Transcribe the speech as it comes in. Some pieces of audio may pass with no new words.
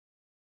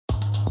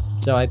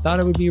So I thought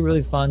it would be a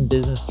really fun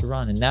business to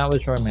run. And that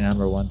was probably my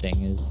number one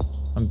thing is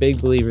I'm a big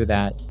believer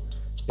that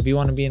if you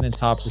want to be in the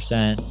top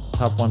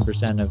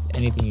 1% of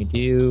anything you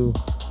do,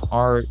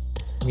 art,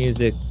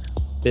 music,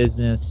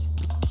 business,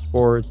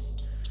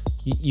 sports,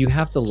 you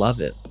have to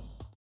love it.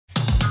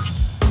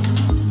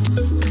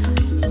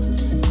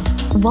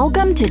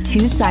 Welcome to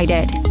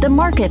Two-Sided, the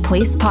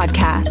Marketplace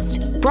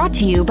podcast, brought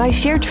to you by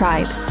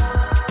ShareTribe.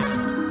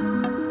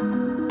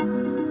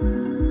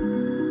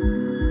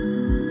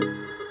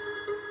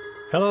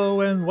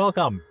 Hello and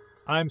welcome.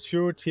 I'm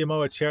Sjoerd,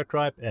 CMO at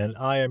ShareTribe, and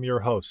I am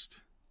your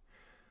host.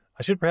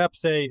 I should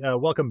perhaps say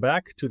welcome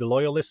back to the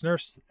loyal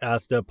listeners,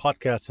 as the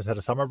podcast has had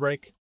a summer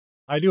break.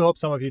 I do hope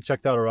some of you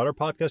checked out our other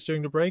podcast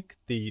during the break,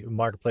 the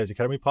Marketplace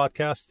Academy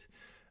podcast.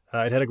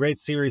 It had a great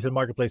series on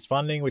marketplace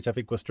funding, which I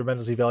think was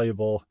tremendously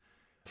valuable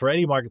for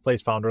any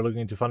marketplace founder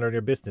looking to fund their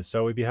business.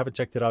 So if you haven't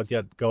checked it out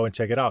yet, go and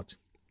check it out.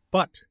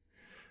 But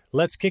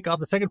let's kick off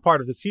the second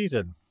part of the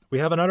season. We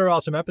have another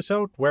awesome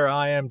episode where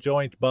I am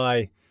joined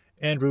by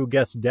Andrew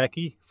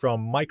Gazdecki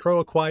from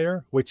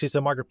MicroAcquire, which is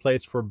a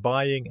marketplace for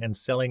buying and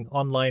selling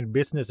online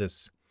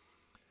businesses.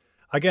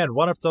 Again,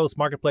 one of those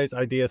marketplace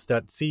ideas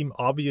that seem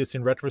obvious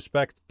in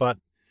retrospect, but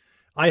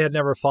I had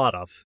never thought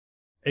of.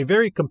 A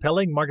very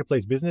compelling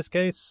marketplace business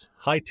case,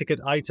 high-ticket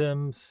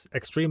items,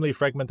 extremely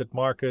fragmented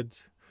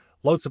market,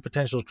 loads of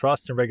potential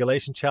trust and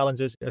regulation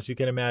challenges, as you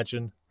can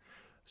imagine.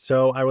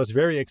 So I was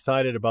very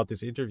excited about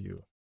this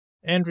interview.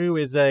 Andrew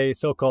is a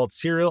so-called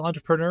serial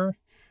entrepreneur,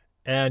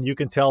 and you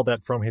can tell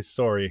that from his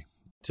story.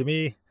 To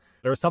me,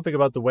 there was something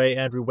about the way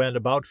Andrew went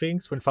about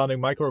things when founding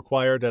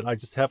MicroAcquire that I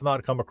just have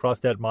not come across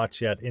that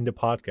much yet in the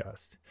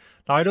podcast.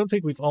 Now, I don't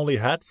think we've only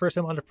had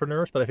first-time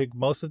entrepreneurs, but I think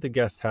most of the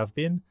guests have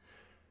been.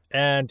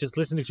 And just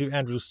listening to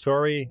Andrew's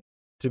story,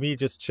 to me,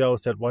 just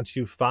shows that once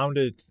you've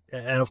founded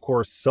and, of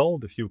course,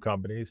 sold a few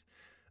companies,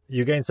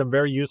 you gain some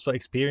very useful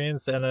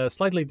experience and a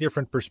slightly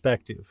different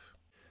perspective.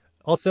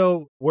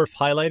 Also, worth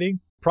highlighting,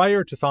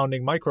 prior to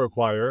founding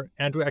MicroAcquire,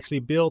 Andrew actually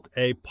built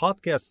a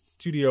podcast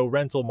studio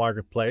rental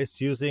marketplace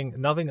using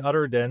nothing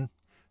other than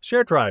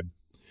ShareTribe.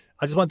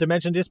 I just want to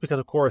mention this because,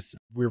 of course,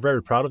 we're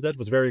very proud of that. It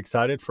was very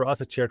excited for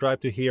us at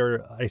ShareTribe to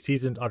hear a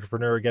seasoned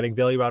entrepreneur getting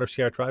value out of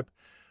ShareTribe.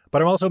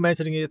 But I'm also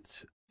mentioning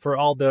it for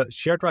all the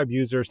ShareTribe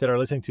users that are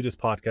listening to this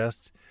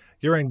podcast.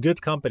 You're in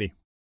good company.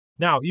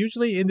 Now,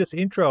 usually in this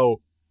intro,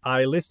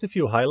 I list a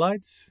few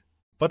highlights.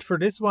 But for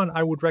this one,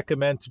 I would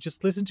recommend to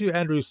just listen to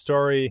Andrew's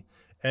story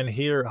and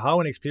hear how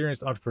an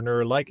experienced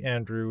entrepreneur like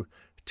Andrew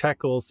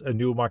tackles a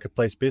new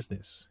marketplace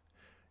business.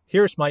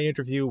 Here's my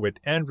interview with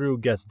Andrew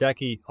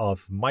Gazdecki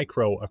of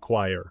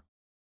MicroAcquire.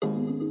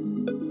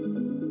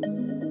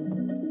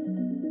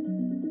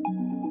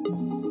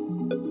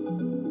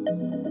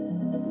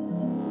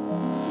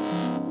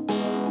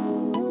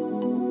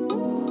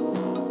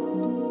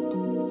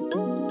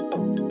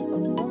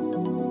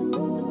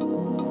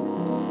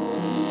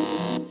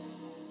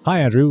 Hi,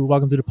 Andrew.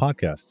 Welcome to the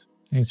podcast.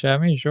 Thanks for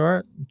having me,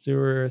 Sjoerd.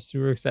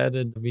 Super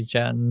excited to be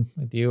chatting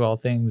with you all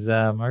things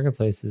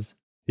marketplaces.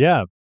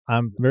 Yeah,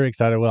 I'm very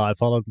excited. Well, I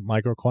followed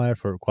MicroAcquire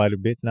for quite a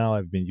bit now.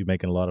 You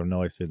making a lot of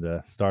noise in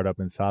the startup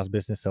and SaaS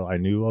business, so I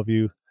knew of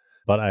you,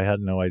 but I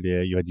had no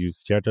idea you had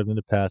used ShareTribe in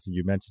the past and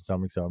you mentioned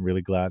something, so I'm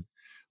really glad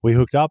we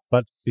hooked up.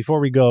 But before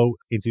we go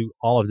into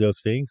all of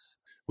those things,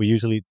 we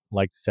usually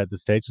like to set the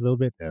stage a little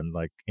bit and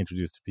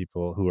introduce the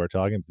people who are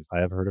talking, because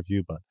I have heard of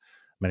you, but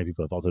many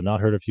people have also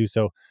not heard of you.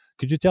 So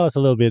could you tell us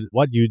a little bit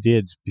what you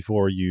did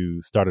before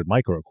you started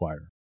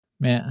MicroAcquire?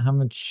 Man, how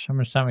much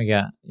time we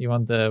got? You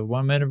want the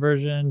 1 minute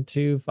version,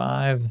 2,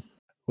 5?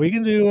 We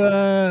can do,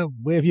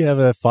 if you have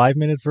a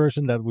 5-minute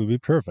version, that would be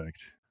perfect.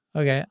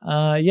 Okay.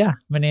 Yeah,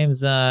 my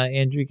name's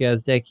Andrew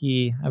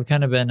Gazdecki. I've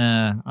kind of been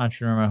an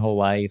entrepreneur my whole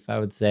life, I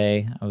would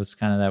say. I was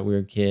kind of that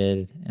weird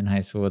kid in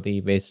high school at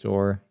the eBay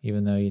store,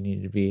 even though you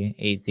needed to be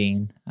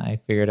 18. I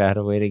figured out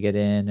a way to get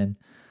in and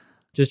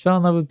just fell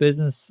in love with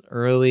business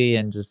early,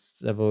 and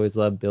just I've always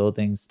loved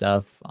building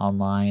stuff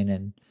online,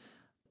 and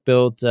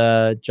built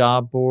a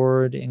job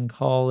board in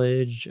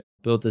college,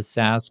 built a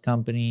SaaS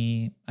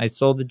company. I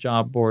sold the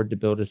job board to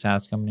build a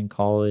SaaS company in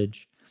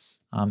college,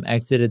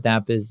 exited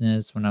that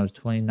business when I was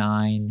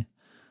 29,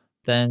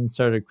 then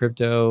started a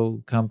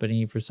crypto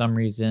company for some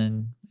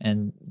reason.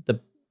 And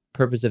the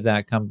purpose of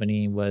that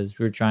company was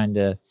we were trying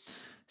to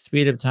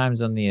speed up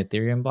times on the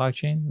Ethereum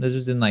blockchain. This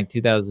was in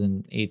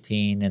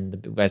 2018,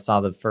 and I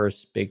saw the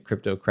first big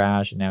crypto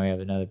crash, and now we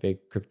have another big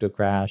crypto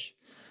crash,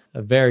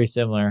 very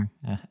similar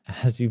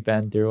as you've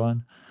been through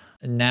one.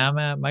 And now I'm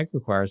at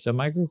MicroAcquire. So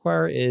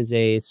MicroAcquire is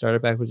a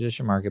startup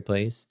acquisition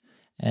marketplace,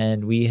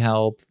 and we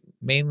help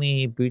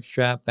mainly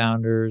bootstrap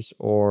founders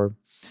or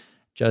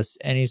just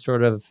any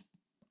sort of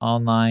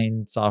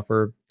online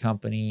software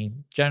company,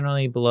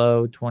 generally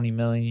below 20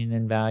 million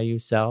in value,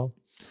 sell.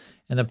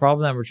 And the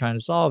problem that we're trying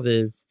to solve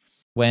is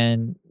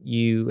when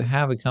you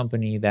have a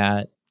company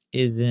that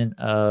isn't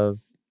of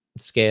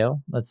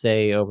scale, let's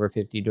say over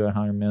 50 to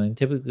 100 million,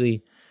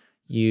 typically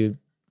you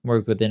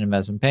work with an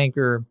investment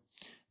banker,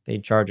 they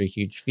charge a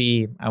huge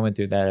fee. I went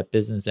through that at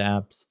business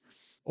apps.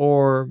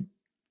 Or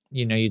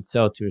you'd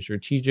sell to a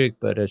strategic,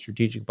 but a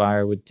strategic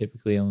buyer would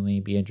typically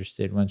only be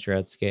interested once you're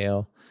at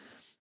scale.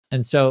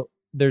 And so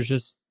there's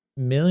just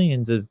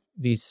millions of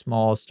these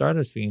small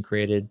startups being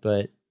created,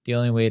 but the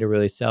only way to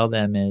really sell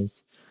them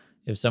is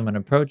if someone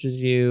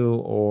approaches you,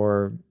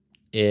 or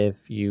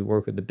if you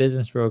work with a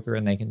business broker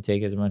and they can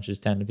take as much as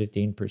 10 to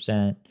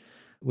 15%,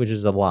 which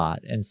is a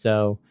lot. And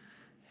so,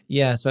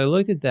 yeah, so I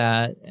looked at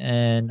that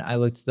and I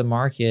looked at the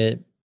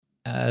market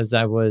as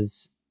I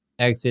was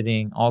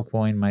exiting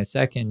Altcoin, my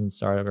second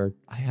startup. Or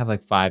I have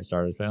like 5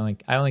 startups, but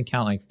I only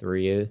count like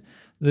 3,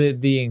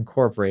 the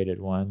incorporated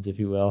ones, if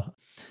you will.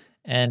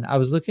 And I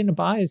was looking to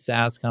buy a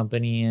SaaS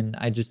company, and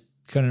I just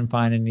couldn't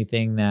find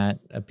anything that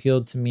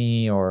appealed to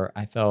me or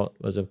I felt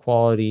was of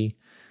quality.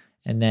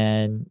 And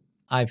then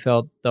I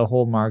felt the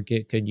whole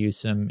market could use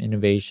some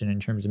innovation in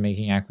terms of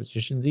making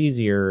acquisitions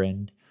easier.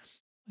 And,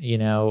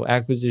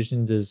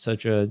 acquisitions is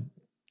such a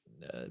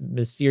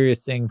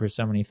mysterious thing for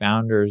so many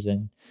founders.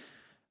 And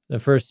the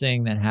first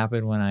thing that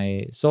happened when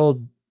I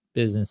sold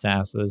business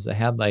apps was I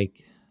had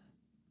like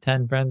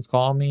 10 friends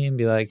call me and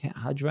be like,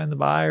 how'd you find the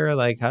buyer?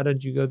 Like, how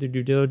did you go through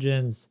due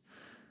diligence?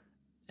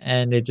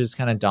 And it just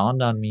kind of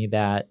dawned on me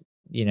that,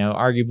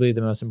 arguably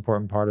the most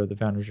important part of the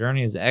founder's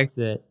journey is the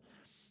exit.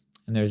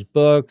 And there's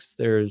books,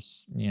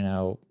 there's,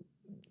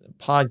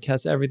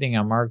 podcasts, everything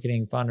on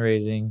marketing,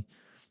 fundraising,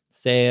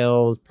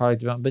 sales,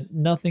 product development, but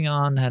nothing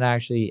on how to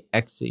actually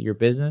exit your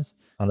business.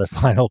 On the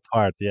final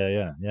part.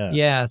 Yeah.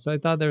 Yeah. So I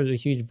thought there was a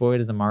huge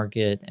void in the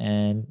market,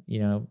 and,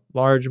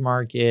 large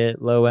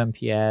market, low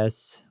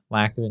NPS,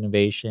 lack of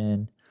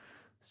innovation.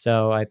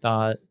 So I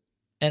thought,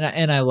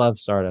 and I love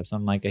startups.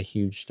 I'm like a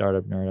huge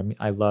startup nerd. I mean,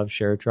 I love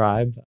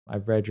ShareTribe.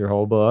 I've read your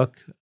whole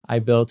book. I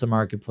built a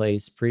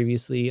marketplace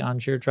previously on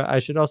ShareTribe. I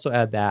should also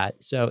add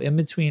that. So in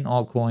between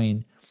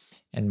Altcoin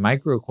and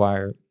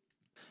MicroAcquire,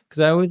 because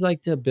I always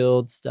like to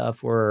build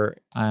stuff where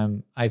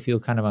I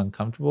feel kind of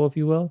uncomfortable, if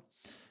you will.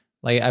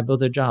 Like I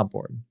built a job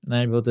board, and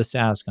then I built a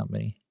SaaS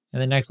company.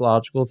 And the next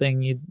logical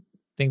thing you'd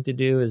think to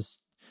do is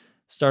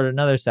start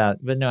another SaaS.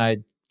 But no, I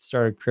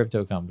started a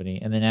crypto company,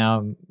 and then now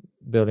I'm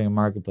building a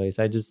marketplace.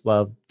 I just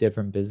love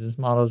different business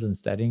models and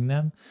studying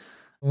them.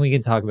 And we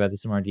can talk about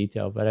this in more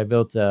detail, but I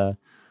built a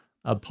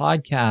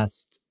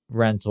podcast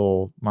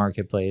rental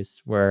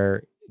marketplace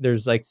where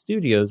there's like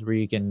studios where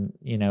you can,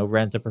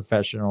 rent a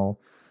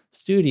professional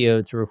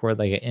studio to record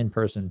like an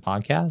in-person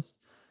podcast.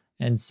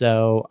 And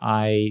so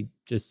I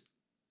just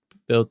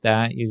built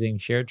that using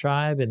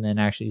ShareTribe, and then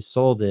actually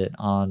sold it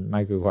on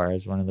MicroAcquire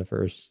as one of the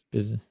first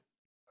business.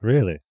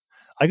 Really?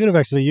 I could have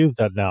actually used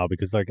that now,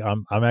 because like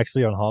I'm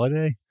actually on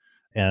holiday,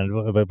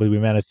 and but we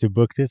managed to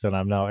book this, and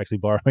I'm now actually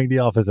borrowing the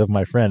office of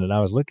my friend. And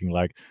I was looking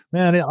like,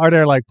 man, are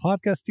there like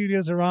podcast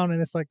studios around?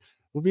 And it's like,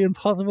 would be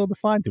impossible to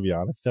find, to be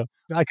honest. So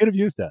I could have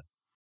used that.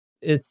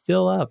 It's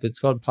still up. It's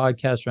called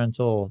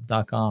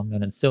podcastrental.com,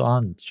 and it's still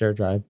on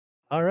ShareDrive.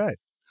 All right.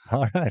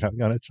 All right. I'm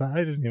going to try.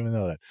 I didn't even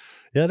know that.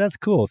 Yeah, that's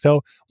cool.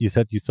 So you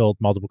said you sold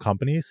multiple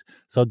companies.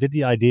 So did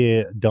the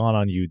idea dawn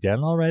on you then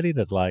already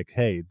that like,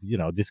 hey,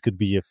 this could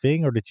be a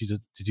thing? Or did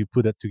you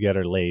put it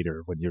together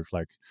later when you're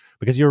like,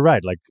 because you're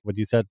right, like what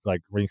you said,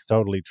 like rings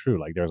totally true.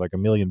 Like there's like a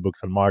million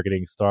books on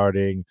marketing,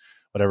 starting,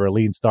 whatever,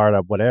 lean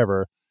startup,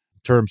 whatever,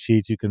 term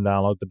sheets you can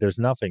download, but there's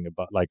nothing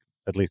about, like,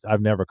 at least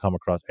I've never come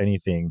across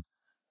anything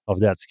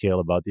of that scale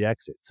about the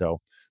exit. So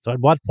at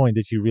what point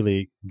did you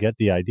really get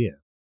the idea?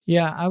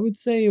 Yeah, I would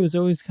say it was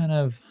always kind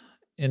of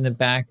in the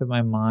back of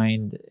my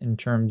mind in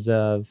terms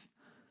of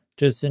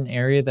just an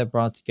area that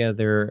brought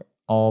together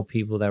all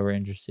people that were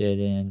interested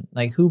in,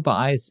 like, who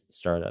buys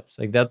startups?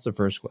 Like, that's the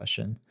first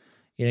question.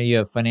 You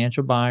have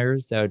financial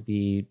buyers, that would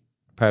be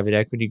private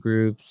equity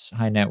groups,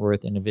 high net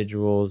worth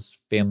individuals,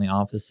 family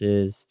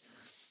offices.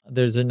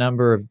 There's a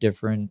number of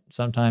different,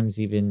 sometimes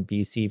even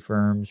VC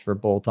firms for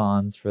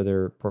bolt-ons for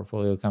their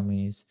portfolio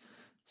companies.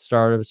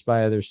 Startups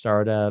buy other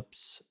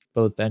startups,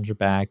 both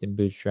venture-backed and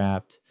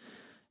bootstrapped.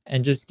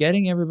 And just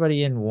getting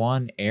everybody in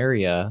one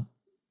area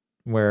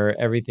where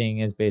everything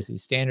is basically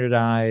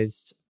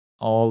standardized,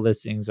 all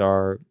listings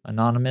are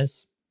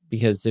anonymous,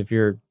 because if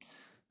you're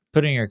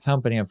putting your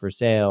company up for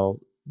sale,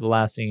 the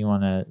last thing you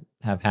want to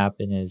have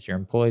happen is your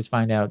employees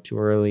find out too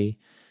early,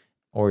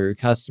 or your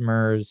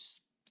customers.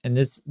 And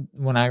this,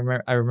 when I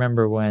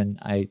remember when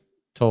I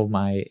told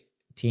my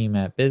team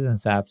at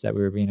Business Apps that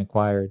we were being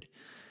acquired,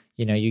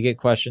 you get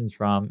questions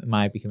from, am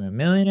I becoming a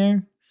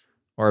millionaire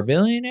or a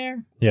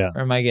billionaire? Yeah.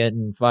 Or am I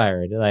getting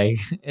fired? Like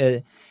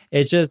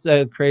it's just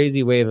a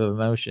crazy wave of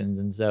emotions.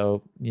 And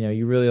so,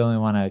 you really only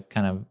want to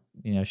kind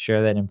of,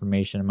 share that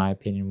information, in my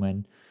opinion,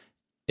 when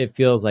it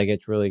feels like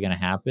it's really going to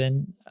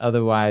happen.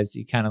 Otherwise,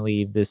 you kind of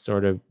leave this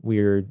sort of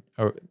weird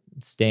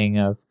sting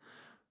of,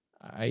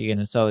 are you going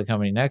to sell the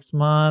company next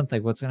month?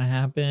 Like, what's going to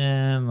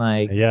happen?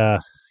 Like, yeah.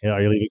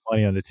 Are you leaving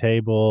money on the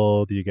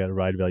table? Do you get a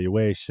right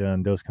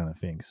valuation? Those kind of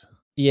things.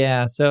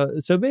 Yeah. So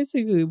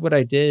basically what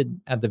I did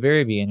at the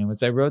very beginning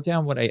was I wrote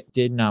down what I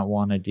did not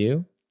want to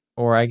do,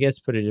 or I guess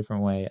put it a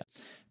different way,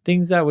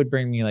 things that would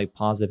bring me like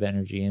positive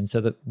energy. And so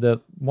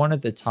the one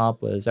at the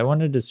top was I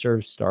wanted to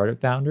serve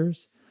startup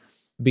founders,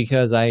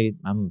 because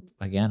I'm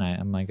again,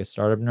 I'm like a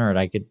startup nerd.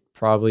 I could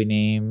probably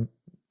name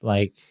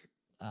like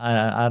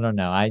I don't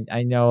know.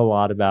 I know a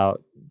lot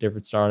about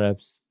different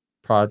startups,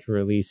 product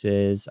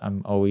releases.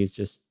 I'm always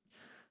just,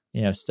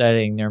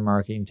 studying their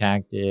marketing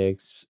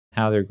tactics,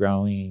 how they're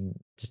growing,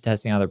 just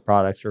testing out their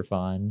products for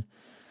fun.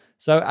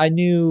 So I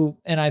knew,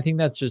 and I think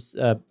that's just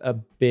a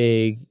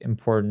big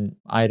important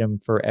item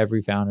for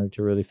every founder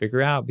to really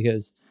figure out,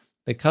 because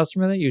the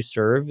customer that you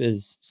serve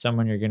is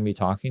someone you're going to be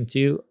talking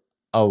to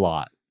a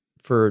lot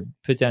for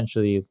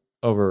potentially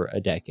over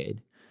a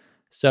decade.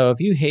 So if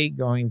you hate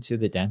going to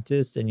the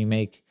dentist and you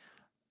make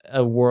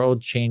a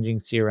world changing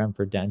CRM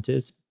for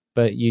dentists,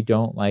 but you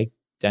don't like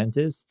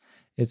dentists,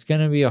 it's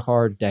going to be a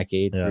hard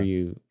decade for Yeah.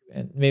 you.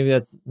 And maybe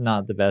that's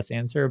not the best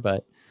answer,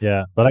 but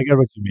Yeah, but I get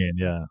what you mean.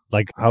 Yeah.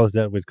 Like, how is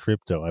that with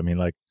crypto? I mean,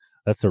 like,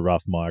 that's a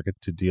rough market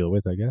to deal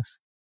with, I guess.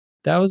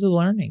 that was a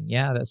learning.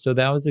 Yeah. So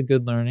that was a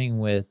good learning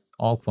with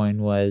altcoin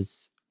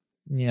was,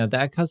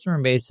 that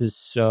customer base is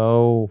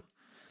so,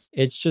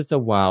 it's just a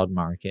wild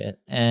market.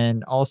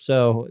 And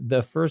also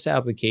the first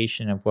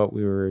application of what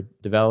we were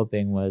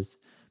developing was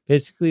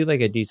basically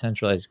like a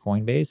decentralized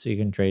Coinbase. So you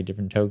can trade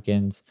different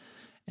tokens.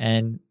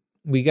 And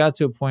we got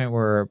to a point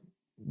where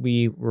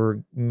we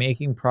were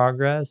making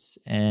progress,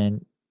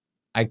 and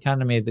I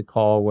kind of made the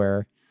call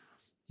where,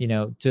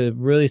 to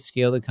really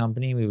scale the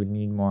company, we would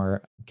need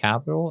more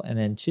capital. And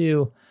then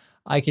two,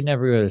 I could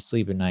never go to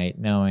sleep at night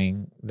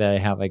knowing that I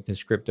have like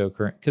this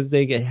cryptocurrency, because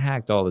they get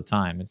hacked all the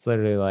time. It's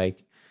literally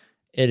like,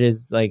 it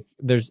is like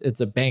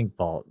it's a bank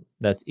vault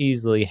that's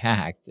easily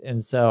hacked.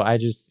 And so I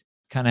just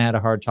kind of had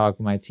a hard talk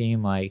with my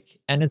team, like,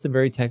 and it's a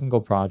very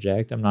technical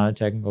project. I'm not a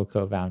technical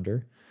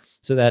co-founder.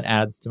 So that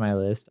adds to my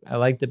list. I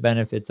like the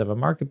benefits of a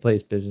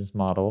marketplace business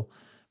model,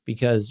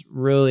 because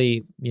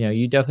really,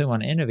 you definitely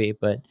want to innovate,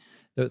 but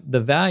the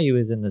value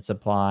is in the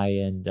supply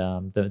and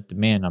the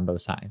demand on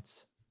both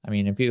sides. I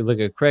mean, if you look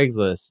at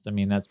Craigslist, I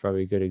mean, that's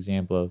probably a good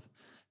example of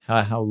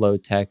how low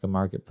tech a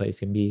marketplace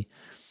can be.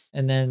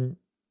 And then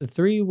the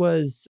three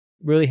was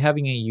really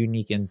having a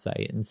unique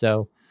insight. And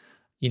so,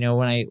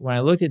 when I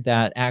looked at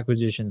that,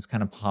 acquisitions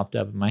kind of popped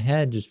up in my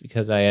head just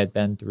because I had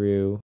been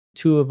through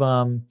two of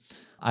them.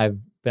 I've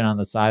been on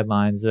the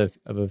sidelines of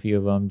a few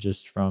of them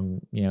just from,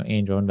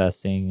 angel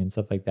investing and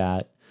stuff like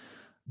that.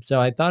 So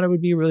I thought it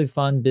would be a really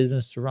fun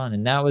business to run.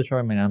 And that was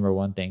probably my number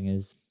one thing.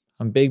 Is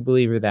I'm a big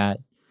believer that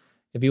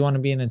if you want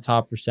to be in the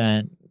top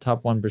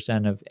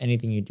 1% of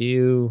anything you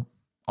do,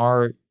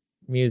 art,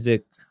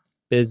 music,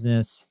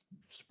 business,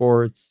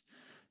 sports,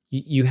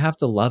 you have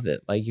to love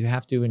it. Like, you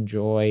have to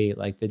enjoy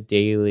like the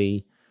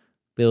daily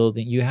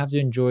building. You have to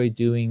enjoy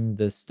doing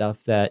the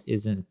stuff that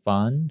isn't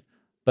fun,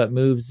 but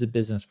moves the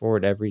business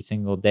forward every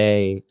single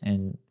day,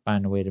 and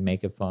find a way to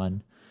make it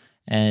fun.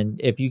 And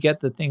if you get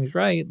the things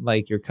right,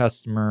 like your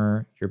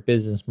customer, your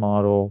business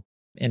model,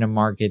 in a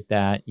market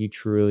that you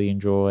truly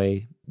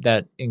enjoy,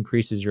 that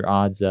increases your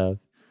odds of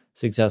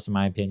success, in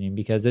my opinion,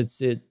 because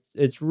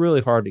it's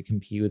really hard to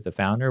compete with the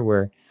founder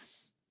where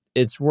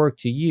it's work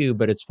to you,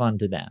 but it's fun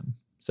to them.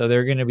 So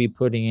they're going to be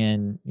putting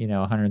in,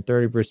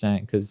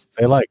 130% because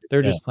They like it.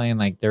 they're Yeah. just playing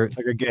like they're, It's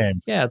like a game.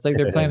 yeah, it's like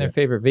they're playing their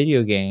favorite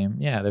video game.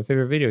 Yeah, their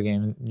favorite video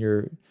game, and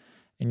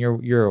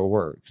you're at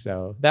work.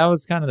 So that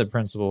was kind of the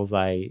principles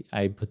I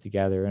put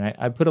together, and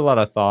I put a lot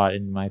of thought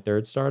in my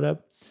third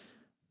startup.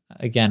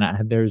 Again,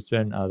 there's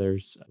been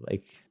others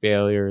like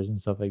failures and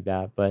stuff like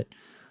that, but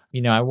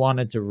I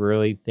wanted to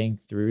really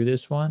think through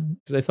this one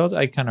because I felt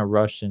I kind of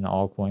rushed into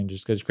altcoin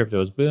just because crypto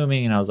was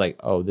booming, and I was like,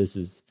 oh, this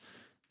is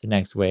the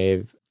next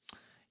wave.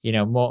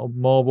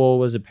 Mobile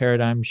was a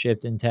paradigm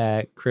shift in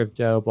tech,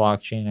 crypto,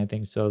 blockchain. I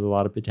think still has a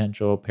lot of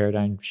potential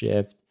paradigm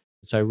shift.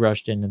 So I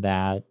rushed into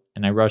that,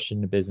 and I rushed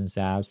into business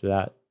apps, but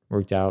that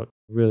worked out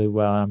really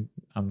well.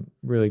 I'm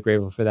really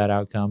grateful for that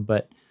outcome.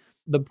 But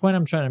the point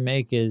I'm trying to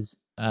make is,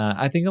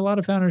 I think a lot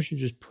of founders should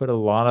just put a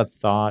lot of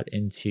thought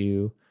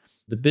into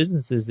the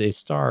businesses they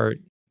start,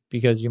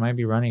 because you might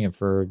be running it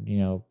for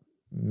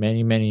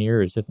many, many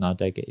years, if not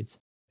decades.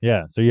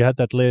 Yeah. So you had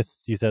that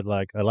list. You said,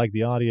 like, I like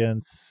the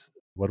audience.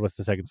 What was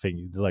the second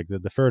thing? Like,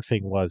 the third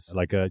thing was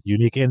like a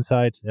unique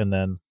insight. And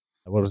then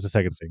what was the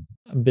second thing?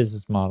 A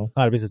business model.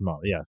 The business model.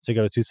 Yeah. So you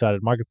got a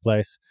two-sided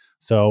marketplace.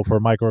 So for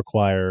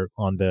MicroAcquire,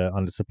 on the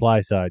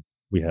supply side,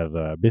 we have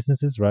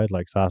businesses, right?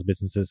 Like SaaS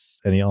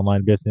businesses, any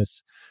online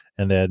business.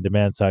 And then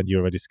demand side, you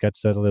already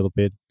sketched that a little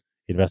bit.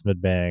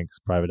 Investment banks,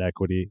 private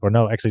equity, or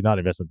no, actually not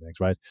investment banks,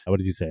 right? What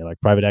did you say?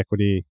 Like private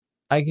equity.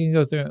 I can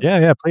go through.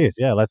 Yeah, please.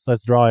 Yeah,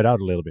 let's draw it out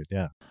a little bit.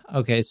 Yeah.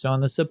 Okay, so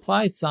on the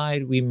supply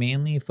side, we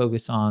mainly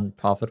focus on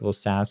profitable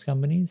SaaS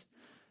companies.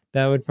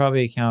 That would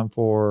probably account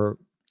for,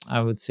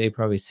 I would say,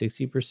 probably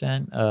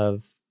 60%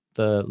 of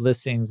the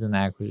listings and the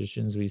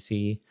acquisitions we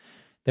see.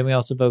 Then we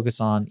also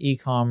focus on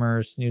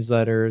e-commerce,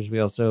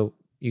 newsletters.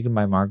 You can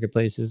buy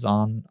marketplaces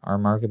on our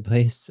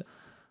marketplace.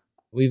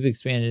 We've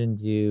expanded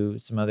into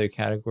some other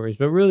categories,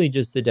 but really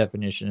just the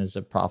definition is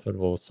a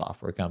profitable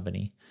software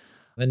company.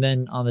 And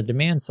then on the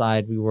demand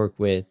side, we work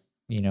with,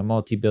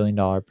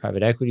 multi-billion-dollar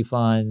private equity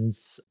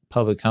funds,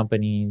 public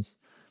companies,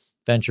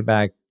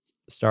 venture-backed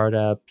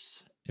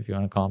startups, if you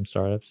want to call them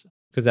startups,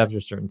 because after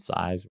a certain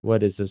size,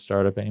 what is a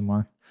startup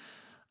anymore?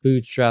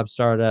 Bootstrap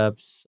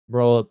startups,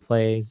 roll-up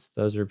plays.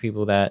 Those are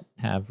people that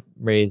have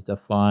raised a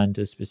fund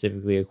to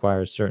specifically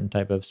acquire a certain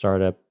type of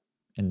startup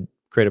and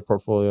create a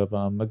portfolio of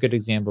them. A good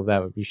example of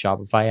that would be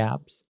Shopify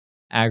apps.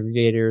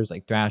 Aggregators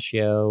like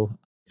Thrashio,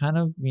 kind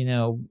of,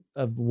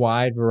 a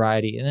wide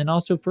variety. And then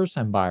also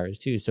first-time buyers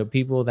too. So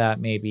people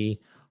that maybe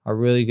are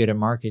really good at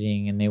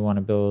marketing and they want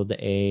to build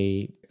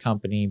a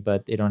company,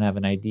 but they don't have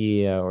an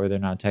idea or they're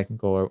not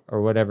technical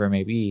or whatever it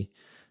may be.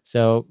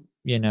 So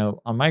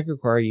on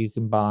MicroAcquire, you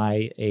can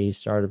buy a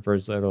startup for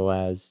as little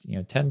as,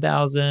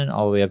 10,000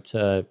 all the way up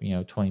to,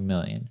 20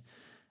 million.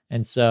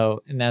 And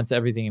that's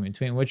everything in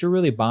between. What you're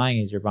really buying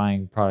is you're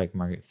buying product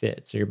market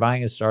fit. So you're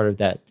buying a startup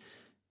that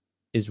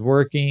is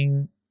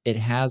working. It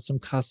has some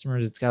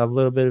customers. It's got a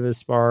little bit of a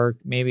spark.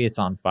 Maybe it's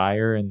on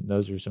fire, and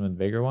those are some of the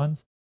bigger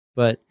ones.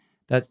 But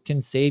that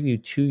can save you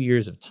 2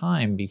 years of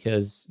time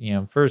because,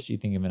 first you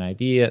think of an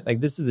idea.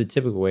 Like this is the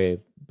typical way of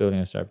building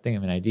a startup. Think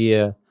of an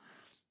idea,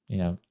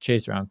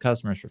 chase around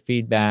customers for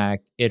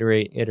feedback,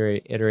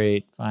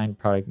 iterate, find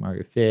product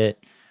market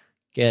fit,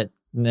 and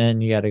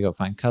then you got to go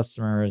find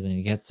customers and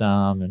you get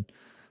some and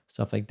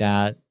stuff like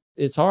that.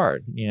 It's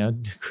hard,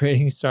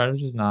 creating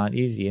startups is not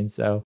easy. And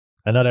so,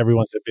 and not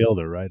everyone's a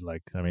builder, right?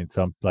 Like, I mean,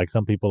 some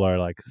people are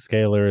like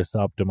scalers,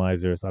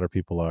 optimizers, other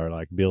people are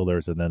like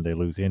builders, and then they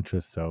lose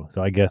interest. So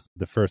I guess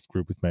the first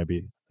group is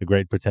maybe a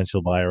great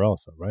potential buyer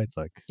also, right?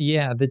 Like,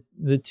 yeah,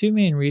 the two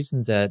main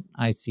reasons that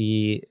I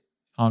see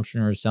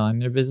entrepreneurs selling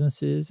their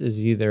businesses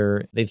is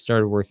either they've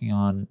started working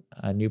on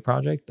a new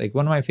project. Like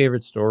one of my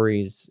favorite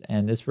stories,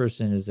 and this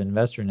person is an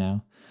investor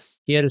now,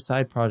 he had a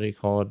side project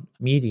called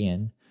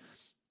Median,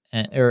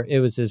 or it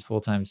was his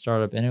full-time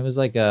startup. And it was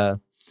like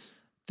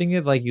think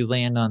of like you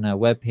land on a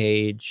web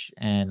page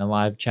and a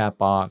live chat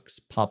box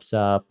pops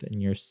up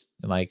and you're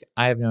like,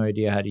 I have no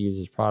idea how to use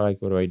this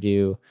product. What do I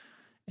do?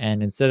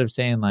 And instead of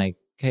saying like,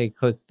 okay,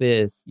 click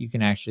this, you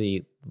can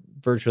actually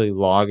virtually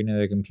log into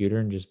their computer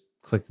and just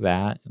click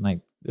that. And like,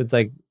 it's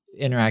like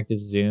interactive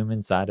Zoom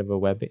inside of a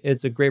web.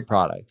 It's a great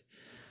product.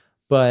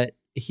 But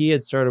he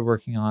had started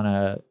working on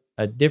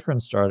a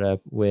different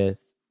startup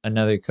with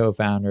another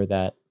co-founder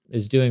that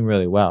is doing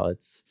really well.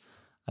 It's,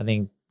 I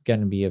think,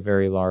 going to be a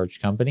very large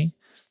company.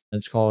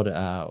 It's called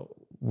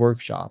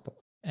Workshop.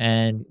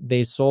 And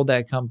they sold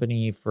that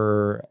company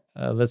for,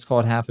 let's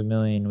call it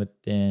 $500,000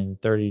 within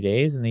 30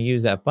 days. And they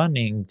used that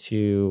funding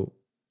to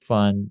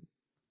fund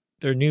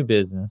their new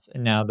business.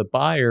 And now the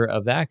buyer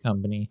of that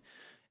company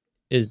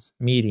is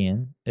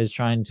Median, is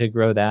trying to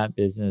grow that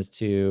business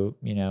to,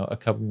 a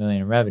couple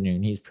million in revenue.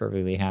 And he's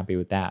perfectly happy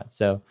with that.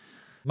 So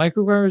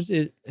MicroAcquire,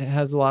 it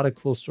has a lot of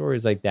cool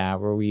stories like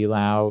that where we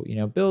allow,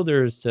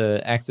 builders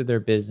to exit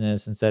their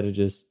business instead of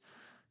just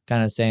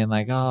kind of saying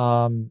like,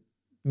 oh, I'm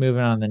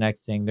moving on to the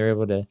next thing. They're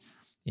able to,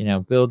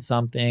 build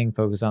something,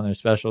 focus on their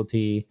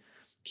specialty,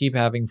 keep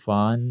having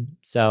fun,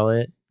 sell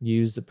it,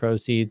 use the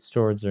proceeds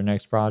towards their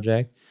next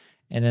project.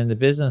 And then the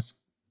business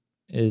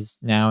is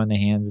now in the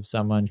hands of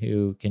someone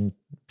who can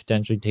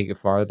potentially take it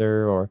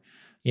farther or,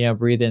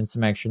 breathe in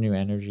some extra new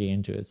energy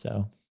into it.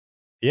 So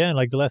yeah, and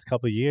like the last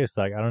couple of years,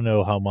 like I don't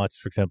know how much,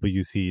 for example,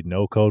 you see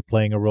no code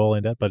playing a role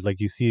in that, but like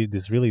you see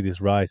this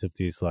rise of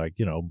these like,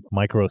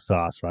 micro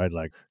SaaS, right?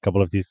 Like a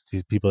couple of these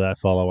people that I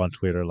follow on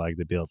Twitter, like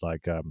they build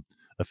like a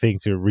thing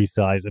to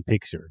resize a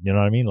picture. You know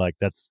what I mean? Like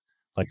that's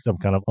like some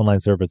kind of online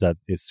service that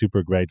is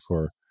super great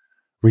for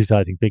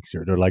resizing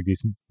picture. They're like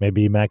these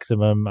maybe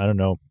maximum, I don't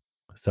know,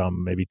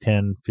 some maybe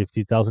 10,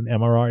 50,000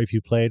 MRR if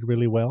you play it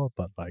really well,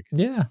 but like,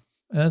 yeah,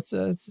 it's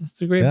a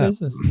great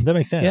business. That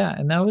makes sense. Yeah,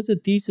 and that was a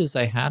thesis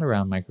I had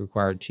around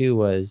MicroAcquire too.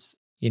 Was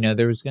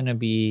there was going to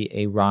be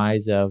a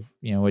rise of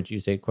what you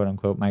say, quote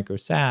unquote, micro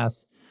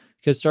SaaS,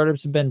 because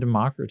startups have been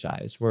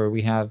democratized, where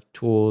we have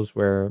tools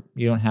where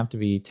you don't have to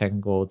be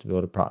technical to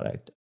build a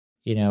product.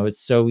 It's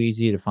so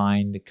easy to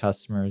find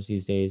customers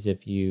these days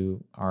if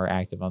you are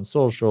active on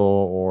social,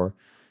 or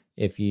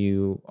if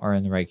you are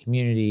in the right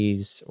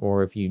communities,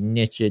 or if you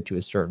niche it to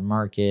a certain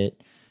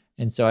market.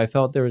 And so I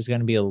felt there was going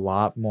to be a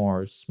lot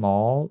more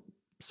small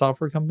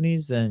software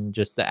companies than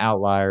just the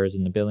outliers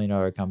and the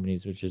billion-dollar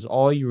companies, which is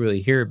all you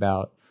really hear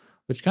about,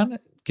 which kind of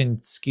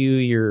can skew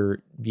your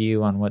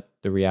view on what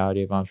the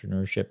reality of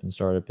entrepreneurship and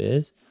startup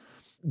is.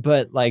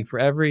 But like for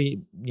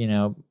every,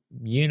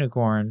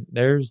 unicorn,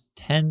 there's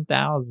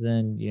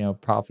 10,000,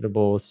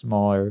 profitable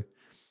smaller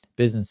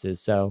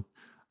businesses. So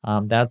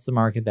that's the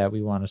market that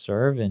we want to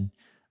serve. And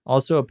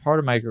also a part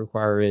of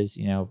MicroAcquire is,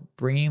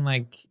 bringing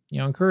like,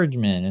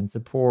 encouragement and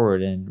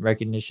support and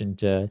recognition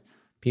to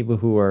people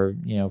who are,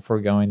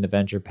 foregoing the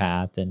venture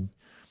path and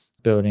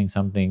building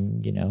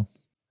something,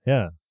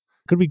 Yeah.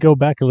 Could we go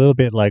back a little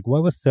bit? Like,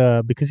 what was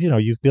because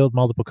you've built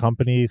multiple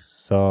companies,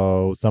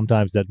 so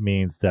sometimes that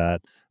means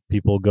that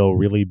people go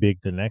really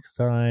big the next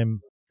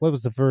time. What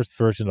was the first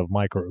version of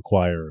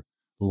MicroAcquire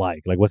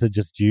like? Like, was it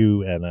just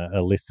you and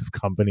a list of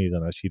companies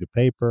on a sheet of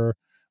paper?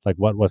 Like,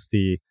 what was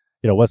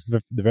what's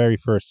the very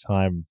first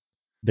time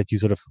that you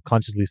sort of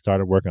consciously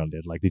started working on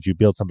it? Like, did you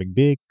build something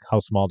big? How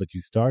small did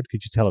you start?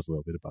 Could you tell us a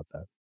little bit about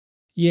that?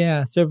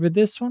 Yeah, so for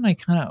this one, I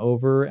kind of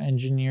over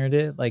engineered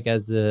it like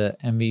as a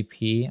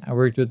MVP. I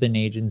worked with an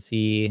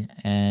agency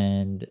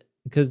and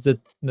because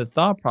the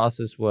thought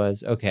process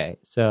was okay,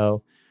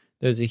 so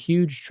there's a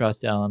huge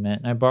trust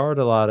element. And I borrowed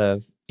a lot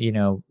of,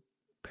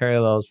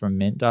 parallels from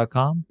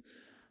mint.com.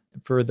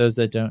 For those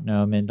that don't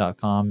know,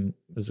 mint.com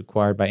was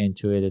acquired by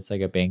Intuit. It's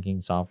like a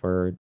banking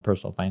software,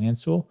 personal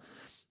finance tool.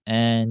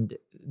 And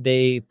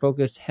they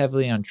focus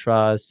heavily on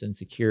trust and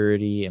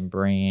security and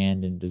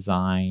brand and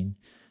design.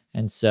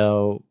 And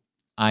so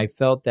I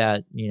felt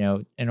that,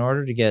 in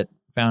order to get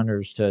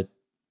founders to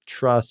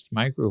trust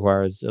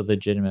MicroAcquire as a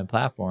legitimate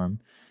platform,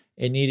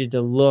 it needed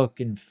to look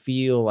and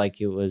feel like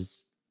it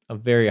was a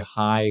very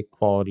high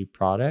quality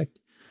product.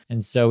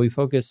 And so we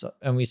focus,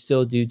 and we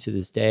still do to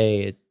this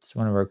day. It's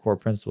one of our core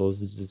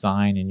principles is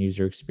design and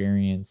user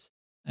experience.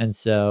 And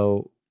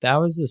so that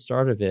was the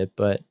start of it.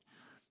 But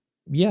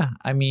yeah,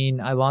 I mean,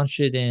 I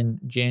launched it in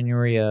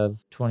January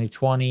of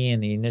 2020,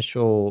 and the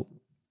initial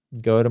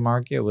go to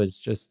market was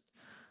just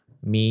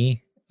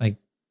me. Like,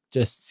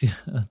 just,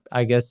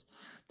 I guess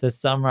to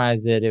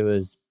summarize it, it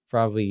was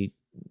probably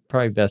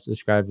best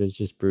described as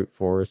just brute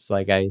force.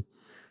 Like,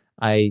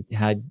 I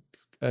had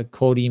a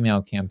cold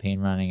email campaign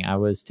running. I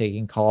was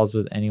taking calls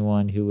with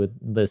anyone who would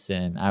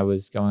listen. I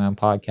was going on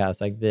podcasts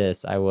like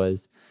this. I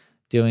was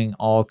doing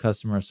all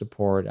customer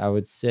support. I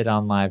would sit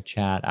on live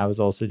chat. I was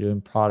also doing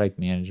product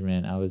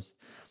management.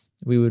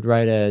 We would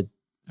write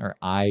or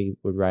I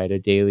would write a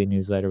daily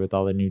newsletter with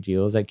all the new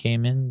deals that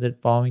came in the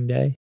following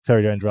day.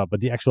 Sorry to interrupt,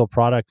 but the actual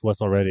product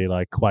was already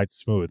like quite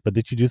smooth. But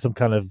did you do some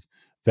kind of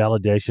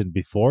validation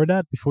before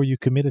that, before you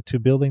committed to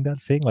building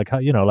that thing? Like how,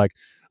 like,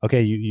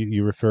 okay,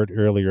 you referred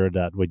earlier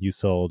that when you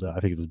sold, I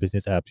think it was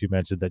business apps, you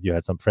mentioned that you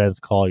had some friends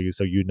call you,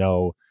 so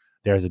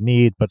there's a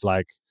need, but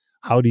like,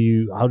 how did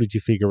you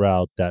figure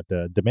out that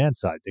the demand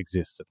side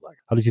existed? Like,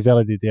 how did you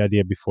validate the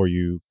idea before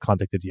you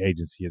contacted the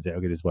agency and say,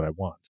 okay, this is what I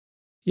want?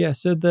 Yeah,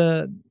 so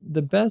the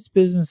best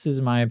businesses,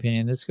 in my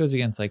opinion, this goes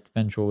against like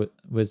conventional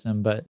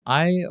wisdom, but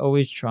I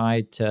always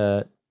try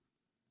to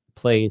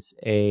place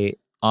a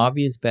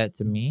obvious bet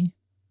to me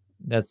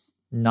that's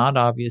not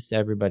obvious to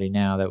everybody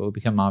now that will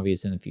become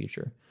obvious in the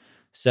future.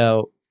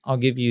 So I'll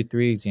give you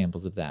 3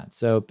 examples of that.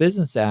 So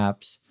business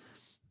apps,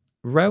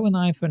 right when the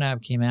iPhone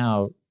app came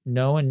out,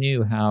 no one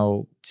knew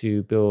how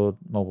to build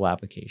mobile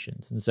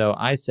applications. And so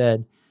I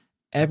said,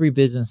 every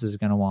business is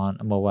going to want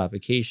a mobile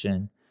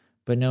application,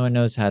 but no one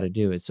knows how to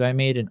do it. So I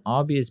made an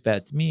obvious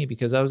bet to me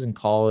because I was in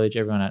college,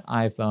 everyone had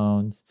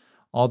iPhones.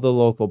 All the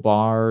local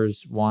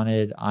bars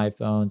wanted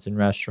iPhones and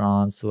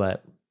restaurants to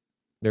let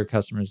their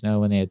customers know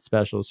when they had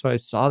specials. So I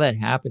saw that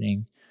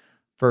happening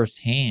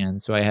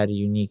firsthand. So I had a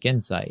unique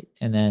insight.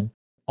 And then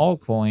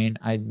altcoin,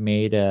 I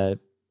made a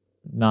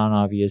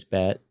non-obvious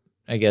bet.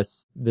 I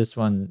guess this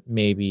one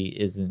maybe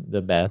isn't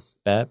the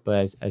best bet,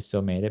 but I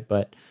still made it.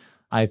 But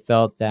I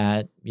felt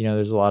that,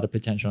 there's a lot of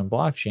potential in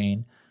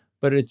blockchain,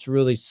 but it's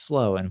really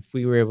slow. And if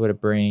we were able to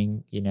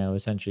bring,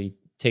 essentially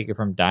take it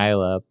from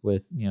dial-up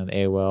with, the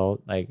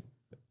AOL, like,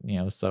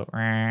 so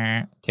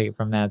take it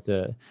from that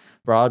to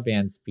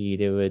broadband speed,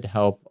 it would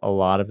help a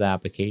lot of the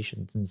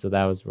applications. And so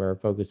that was where our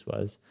focus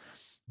was.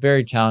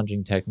 Very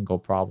challenging technical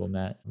problem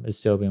that is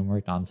still being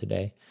worked on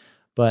today.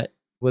 But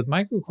with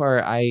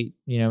MicroAcquire, I,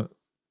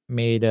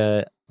 made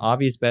a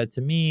obvious bet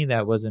to me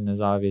that wasn't as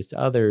obvious to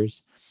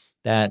others,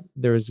 that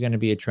there was going to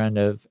be a trend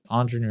of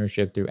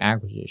entrepreneurship through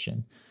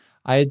acquisition.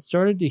 I had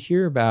started to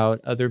hear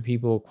about other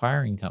people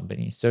acquiring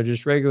companies, so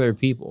just regular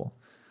people.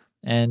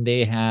 And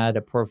they had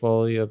a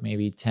portfolio of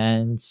maybe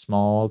 10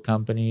 small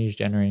companies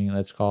generating,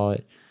 let's call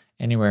it,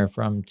 anywhere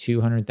from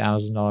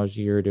 $200,000 a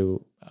year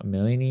to $1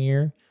 million a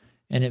year.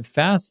 And it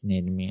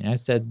fascinated me. And I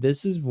said,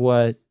 this is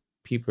what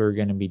people are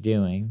going to be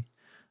doing.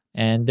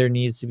 And there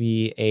needs to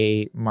be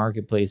a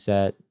marketplace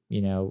that,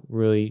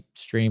 really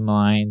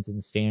streamlines and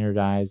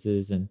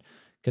standardizes and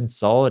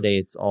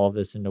consolidates all of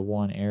this into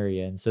one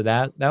area. And so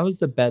that was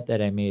the bet that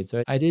I made.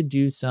 So I did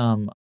do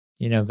some,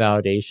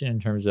 validation in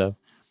terms of,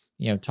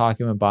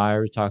 talking with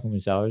buyers, talking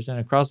with sellers, and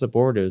across the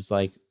board, it was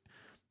like,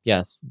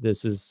 yes,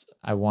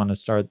 I want to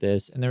start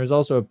this. And there was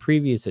also a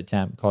previous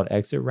attempt called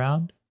Exit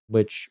Round,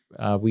 which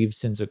we've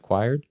since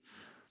acquired.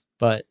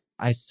 But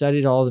I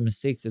studied all the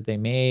mistakes that they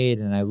made,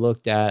 and I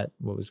looked at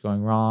what was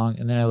going wrong.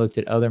 And then I looked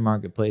at other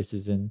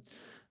marketplaces in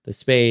the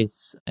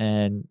space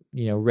and,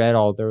 read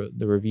all the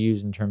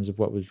reviews in terms of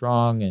what was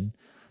wrong, and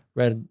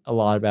read a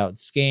lot about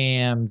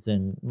scams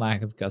and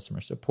lack of customer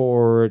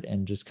support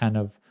and just kind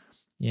of,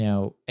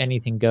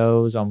 anything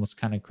goes, almost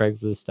kind of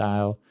Craigslist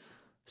style.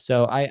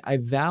 So I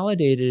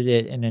validated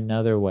it in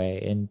another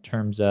way in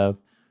terms of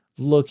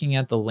looking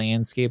at the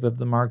landscape of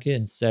the market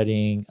and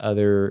studying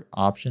other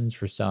options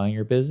for selling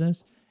your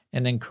business,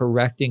 and then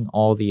correcting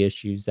all the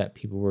issues that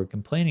people were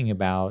complaining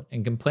about,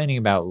 and complaining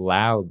about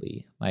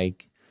loudly,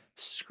 like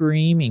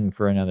screaming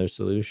for another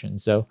solution.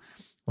 So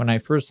when I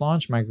first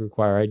launched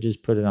MicroAcquire, I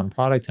just put it on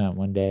Product Hunt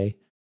one day,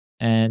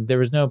 and there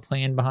was no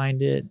plan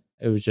behind it.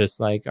 It was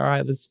just like, all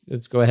right,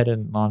 let's go ahead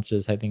and launch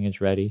this. I think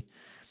it's ready.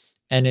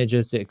 And it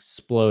just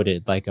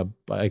exploded like a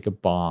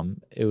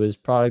bomb. It was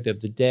product of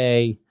the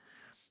day.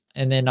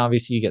 And then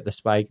obviously you get the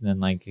spike, and then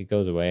like it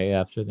goes away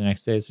after the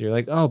next day. So you're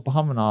like, oh,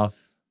 bomb went off.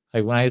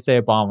 Like when I say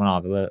a bomb went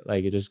off,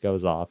 like it just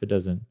goes off. It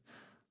doesn't,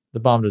 the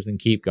bomb doesn't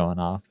keep going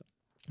off.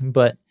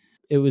 But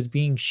it was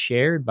being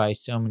shared by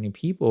so many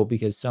people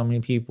because so many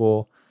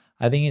people,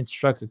 I think it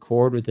struck a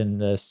chord within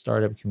the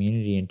startup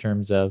community in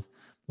terms of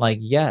like,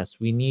 yes,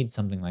 we need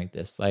something like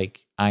this.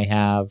 Like I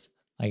have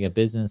like a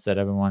business that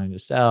I've been wanting to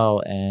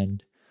sell,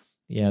 and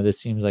this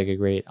seems like a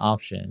great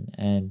option.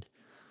 And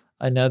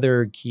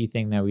another key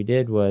thing that we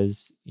did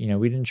was,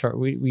 we didn't charge,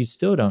 we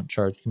still don't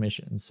charge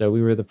commissions. So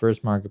we were the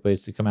first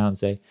marketplace to come out and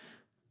say,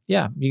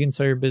 yeah, you can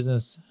sell your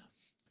business.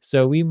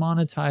 So we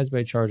monetize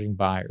by charging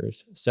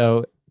buyers.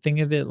 So think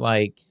of it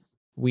like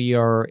we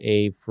are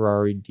a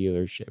Ferrari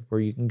dealership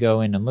where you can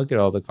go in and look at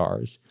all the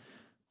cars.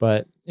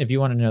 But if you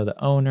want to know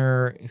the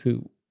owner,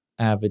 who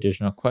have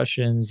additional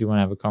questions, you want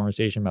to have a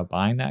conversation about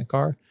buying that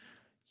car,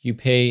 you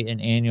pay an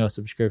annual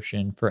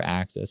subscription for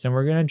access. And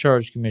we're going to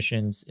charge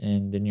commissions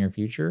in the near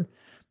future,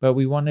 but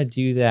we want to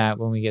do that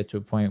when we get to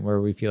a point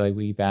where we feel like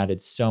we've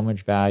added so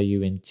much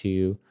value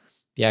into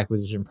the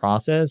acquisition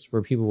process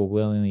where people will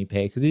willingly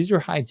pay, because these are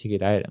high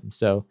ticket items.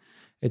 So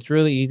it's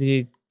really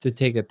easy to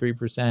take a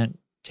 3%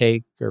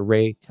 take or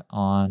rake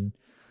on,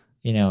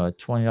 a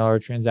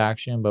 $20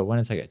 transaction. But when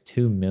it's like a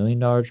 $2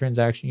 million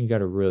transaction, you got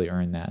to really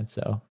earn that.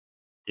 So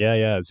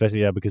Yeah,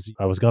 especially because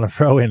I was gonna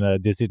throw in a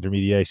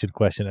disintermediation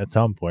question at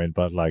some point,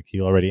 but like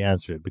you already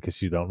answered it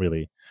because you don't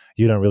really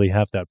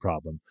have that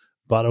problem.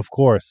 But of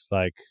course,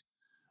 like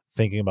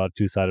thinking about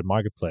two-sided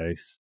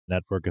marketplace,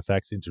 network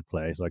effects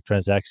interplays, like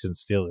transactions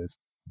still is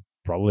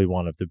probably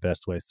one of the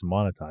best ways to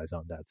monetize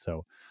on that.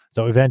 So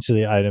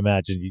eventually, I'd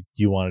imagine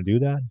you want to do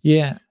that,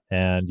 yeah.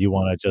 and you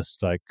want to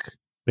just like,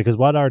 because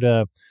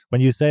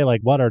when you say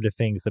like what are the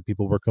things that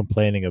people were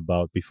complaining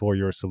about before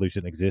your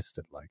solution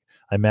existed, like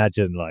I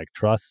imagine like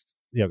trust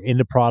in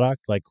the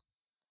product, like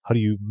how do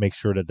you make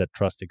sure that that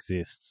trust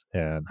exists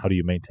and how do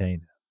you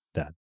maintain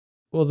that?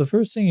 Well, the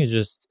first thing is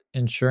just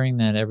ensuring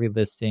that every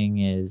listing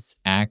is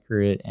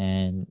accurate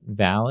and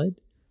valid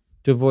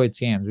to avoid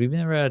scams. We've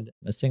never had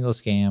a single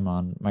scam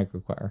on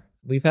MicroAcquire.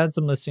 We've had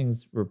some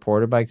listings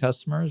reported by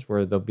customers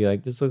where they'll be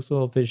like, this looks a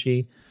little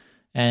fishy,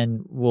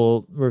 and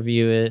we'll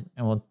review it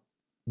and we'll,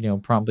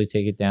 promptly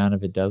take it down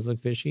if it does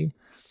look fishy.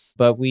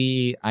 But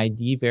we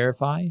ID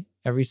verify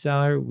every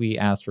seller. We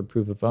ask for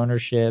proof of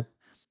ownership.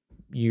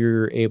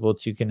 You're able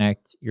to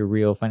connect your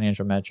real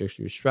financial metrics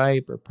through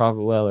Stripe or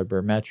ProfitWell or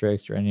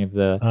Barometrics or any of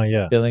the Oh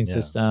yeah, billing yeah.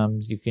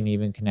 systems. You can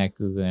even connect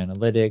Google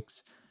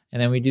Analytics.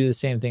 And then we do the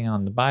same thing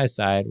on the buy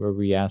side where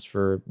we ask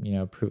for,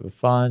 proof of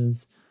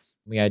funds.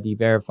 We ID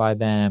verify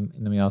them.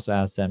 And then we also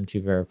ask them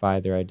to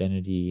verify their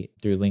identity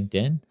through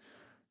LinkedIn.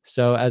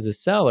 So as a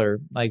seller,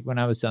 like when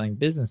I was selling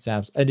business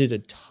apps, I did a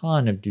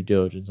ton of due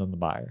diligence on the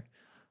buyer.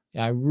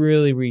 I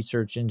really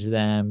researched into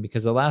them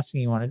because the last thing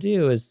you want to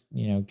do is,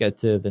 get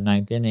to the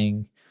ninth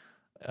inning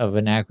of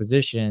an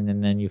acquisition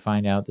and then you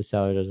find out the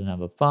seller doesn't have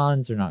the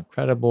funds or not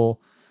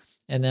credible.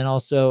 And then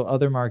also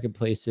other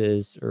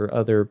marketplaces or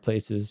other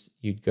places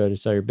you'd go to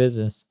sell your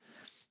business,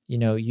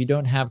 you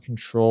don't have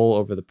control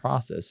over the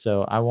process.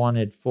 So I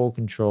wanted full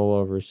control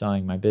over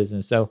selling my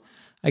business. So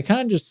I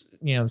kind of just,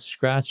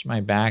 scratched my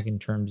back in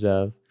terms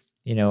of,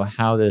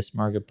 how this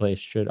marketplace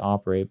should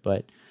operate.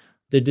 But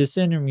the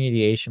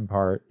disintermediation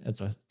part,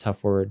 that's a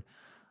tough word,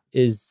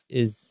 is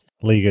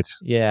Leakage.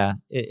 yeah,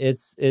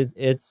 it's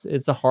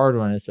a hard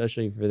one,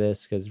 especially for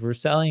this, because we're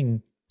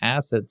selling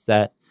assets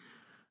that,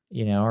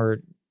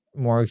 are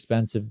more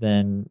expensive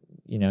than,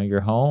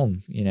 your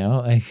home,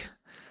 like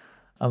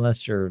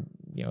unless you're,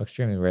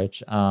 extremely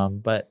rich.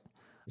 But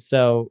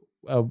so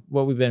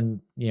what we've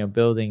been,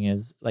 building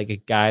is like a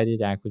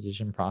guided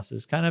acquisition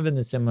process, kind of in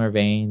the similar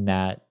vein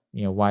that,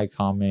 Y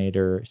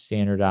Combinator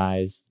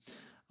standardized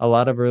a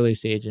lot of early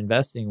stage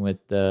investing with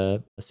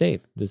the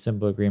SAFE, the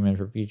simple agreement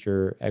for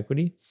future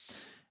equity.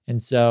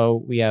 And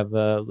so we have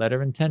a letter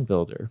of intent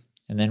builder,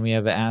 and then we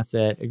have an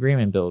asset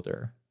agreement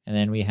builder, and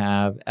then we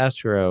have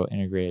escrow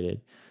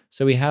integrated.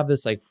 So we have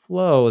this like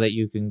flow that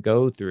you can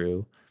go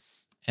through,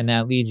 and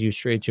that leads you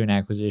straight to an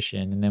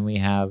acquisition. And then we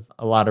have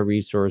a lot of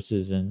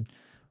resources, and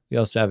we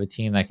also have a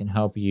team that can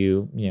help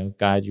you,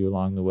 guide you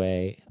along the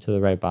way to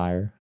the right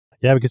buyer.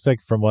 Yeah, because like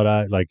from what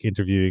I like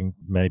interviewing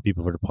many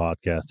people for the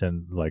podcast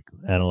and like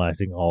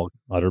analyzing all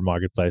other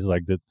marketplaces,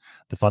 like the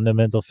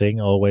fundamental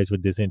thing always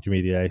with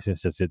disintermediation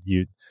is just that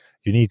you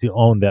need to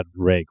own that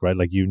rake, right?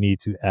 Like you need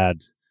to add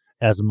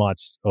as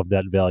much of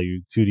that value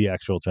to the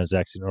actual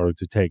transaction in order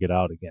to take it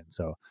out again.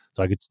 So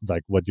I could,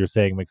 like what you're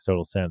saying makes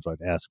total sense, like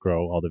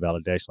escrow, all the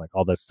validation, like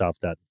all that stuff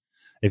that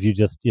if you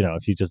just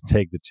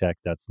take the check,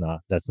 that's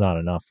not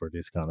enough for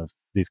these kind of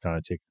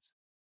tickets.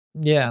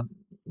 Yeah,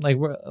 like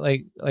we're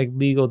like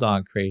legal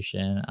dog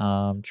creation,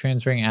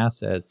 transferring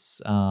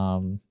assets.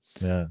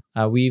 Yeah.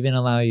 We even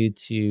allow you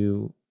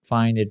to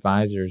find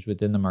advisors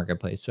within the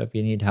marketplace. So if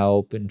you need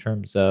help in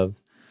terms of,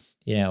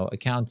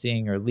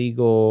 accounting or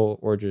legal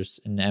or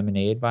just an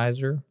M&A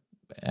advisor,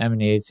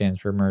 M&A stands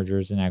for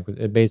mergers and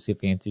acquisitions,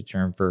 basically a fancy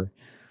term for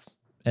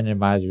an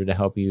advisor to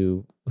help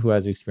you who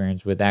has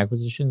experience with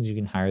acquisitions, you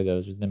can hire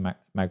those within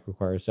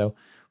MicroAcquire. So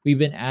we've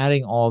been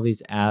adding all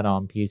these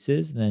add-on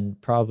pieces, and then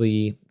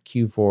probably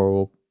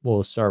Q4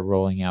 we'll start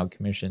rolling out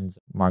commissions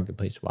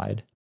marketplace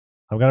wide.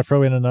 I'm going to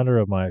throw in another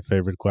of my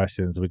favorite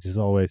questions, which is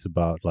always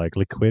about like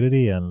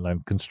liquidity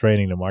and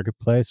constraining the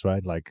marketplace,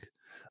 right? Like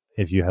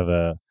if you have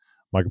a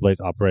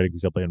marketplace operating, for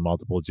example, in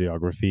multiple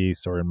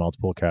geographies or in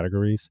multiple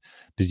categories,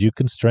 did you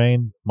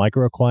constrain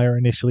MicroAcquire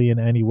initially in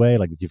any way?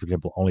 Like, did you, for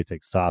example, only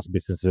take SaaS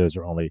businesses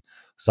or only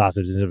SaaS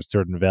businesses of a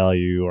certain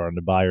value? Or on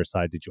the buyer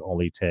side, did you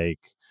only take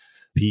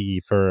PE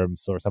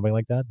firms or something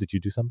like that? Did you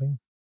do something?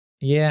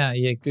 Yeah,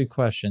 good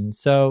question.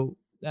 So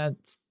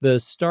that's the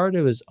start.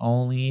 It was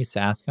only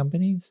SaaS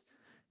companies.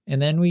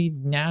 And then we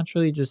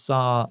naturally just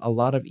saw a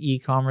lot of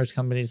e-commerce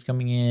companies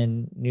coming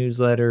in,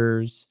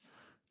 newsletters,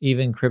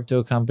 even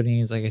crypto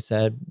companies, like I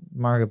said,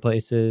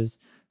 marketplaces.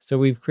 So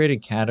we've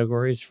created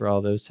categories for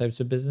all those types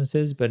of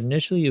businesses, but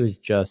initially it was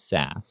just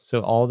SaaS.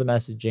 So all the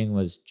messaging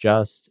was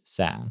just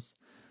SaaS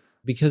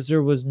because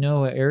there was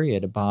no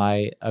area to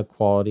buy a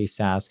quality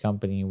SaaS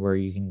company where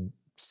you can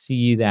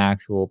see the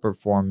actual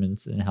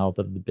performance and health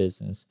of the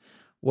business.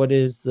 What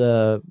is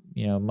the,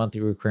 monthly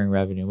recurring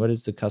revenue? What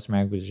is the customer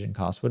acquisition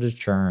cost? What is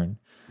churn?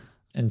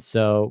 And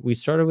so we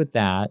started with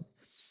that.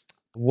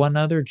 One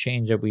other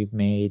change that we've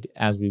made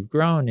as we've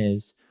grown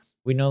is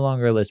we no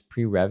longer list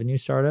pre-revenue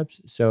startups.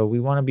 So we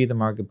want to be the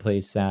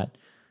marketplace that,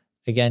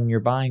 again,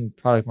 you're buying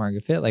product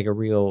market fit like a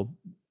real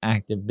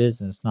active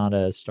business, not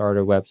a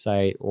starter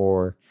website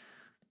or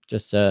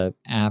just a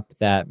app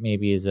that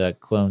maybe is a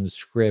cloned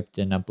script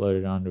and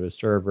uploaded onto a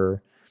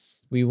server.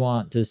 We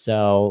want to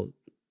sell,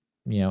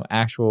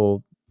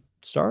 actual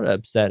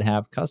startups that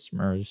have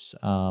customers.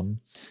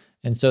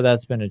 And so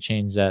that's been a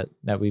change that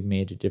we've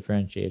made to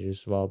differentiate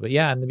as well. But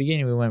yeah, in the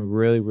beginning, we went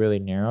really, really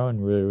narrow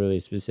and really, really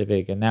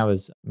specific. And that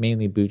was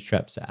mainly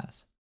bootstrap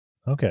SaaS.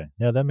 Okay.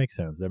 Yeah, that makes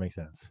sense. That makes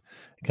sense.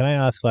 Can I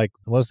ask, like,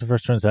 what was the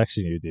first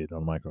transaction you did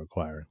on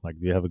MicroAcquire? Like,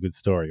 do you have a good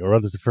story? Or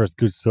what is the first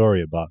good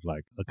story about,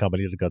 like, a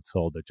company that got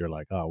sold that you're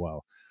like, oh,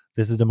 wow,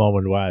 this is the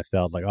moment where I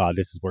felt like, oh,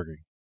 this is working?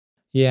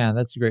 Yeah,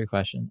 that's a great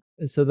question.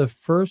 So the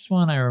first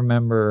one I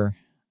remember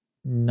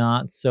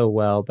not so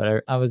well,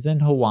 but I was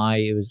in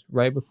Hawaii. It was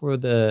right before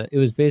it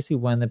was basically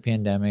when the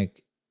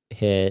pandemic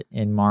hit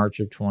in March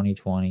of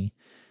 2020.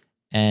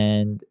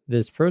 And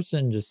this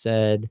person just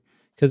said,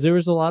 because there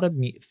was a lot of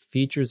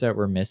features that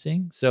were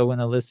missing. So when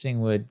a listing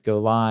would go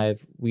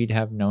live, we'd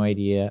have no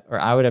idea, or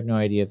I would have no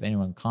idea if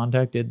anyone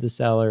contacted the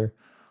seller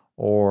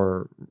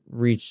or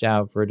reached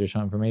out for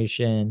additional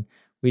information.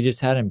 We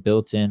just hadn't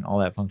built in all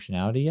that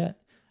functionality yet.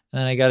 And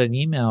then I got an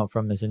email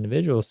from this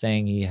individual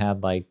saying he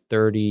had like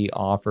 30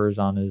 offers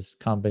on his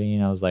company.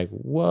 And I was like,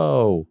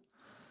 whoa,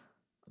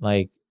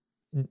 like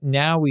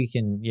now we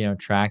can,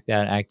 track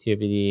that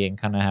activity and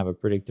kind of have a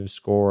predictive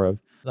score of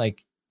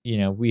like,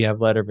 we have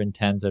letter of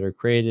intents that are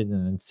created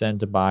and then sent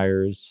to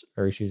buyers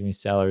or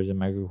sellers in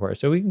MicroAcquire.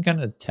 So we can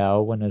kind of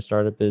tell when a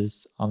startup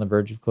is on the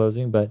verge of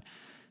closing. But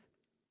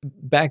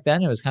back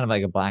then it was kind of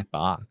like a black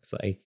box.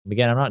 Like,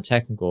 again, I'm not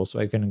technical, so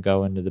I couldn't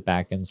go into the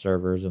backend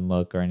servers and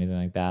look or anything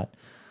like that.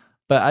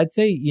 But I'd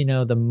say,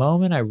 the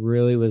moment I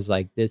really was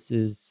like, this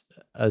is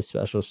a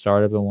special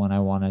startup and one I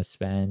want to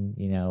spend,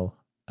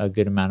 a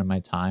good amount of my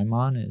time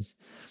on is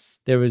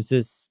there was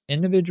this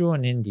individual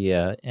in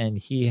India and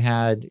he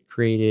had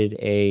created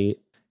a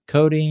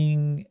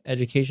coding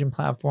education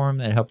platform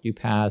that helped you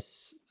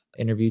pass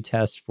interview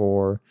tests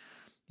for,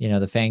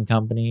 the FANG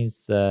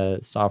companies, the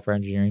software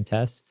engineering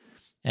tests.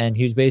 And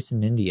he was based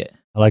in India.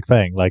 Like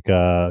FANG, like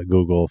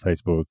Google,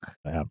 Facebook,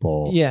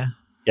 Apple. Yeah.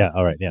 Yeah.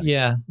 All right. Yeah.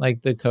 Yeah,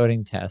 like the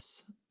coding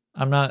tests.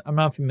 I'm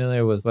not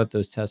familiar with what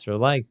those tests are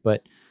like,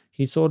 but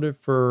he sold it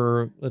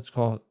for, let's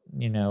call it,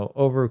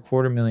 over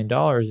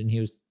 $250,000, and he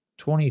was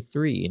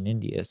 23 in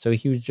India. So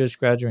he was just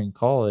graduating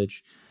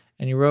college,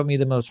 and he wrote me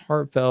the most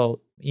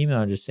heartfelt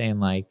email just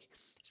saying like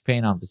he's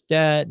paying off his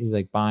debt. He's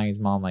like buying his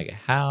mom like a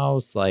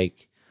house,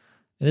 like,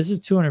 and this is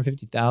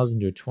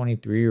 250,000 to a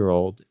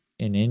 23-year-old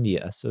in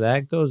India. So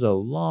that goes a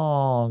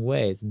long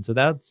ways. And so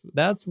that's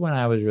when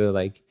I was really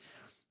like,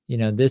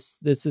 this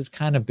is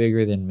kind of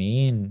bigger than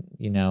me. And,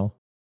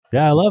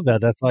 Yeah, I love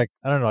that. That's like,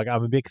 I don't know, like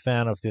I'm a big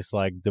fan of this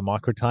like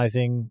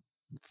democratizing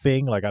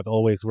thing. Like I've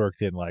always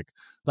worked in like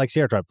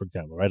ShareTribe, for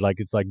example, right? Like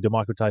it's like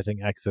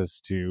democratizing access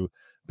to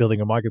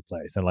building a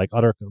marketplace, and like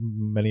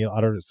many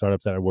other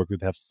startups that I work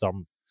with have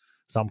some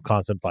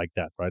concept like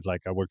that, right?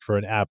 Like I worked for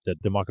an app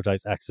that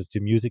democratized access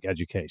to music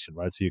education,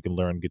 right? So you can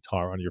learn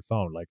guitar on your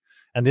phone. Like,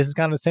 and this is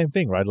kind of the same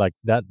thing, right? Like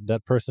that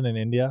person in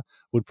India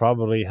would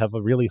probably have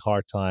a really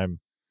hard time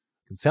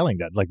selling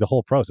that, like the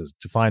whole process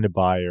to find a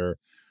buyer.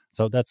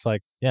 So that's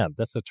like, yeah,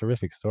 that's a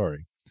terrific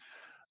story.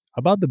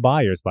 About the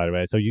buyers, by the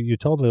way. So you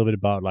told a little bit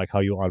about like how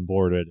you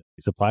onboarded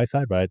supply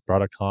side, right?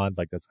 Product hunt,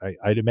 like that's,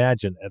 I'd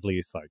imagine at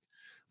least like,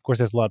 of course,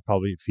 there's a lot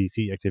probably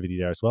VC activity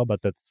there as well,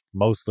 but that's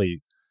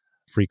mostly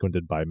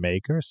frequented by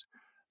makers.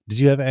 Did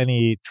you have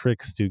any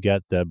tricks to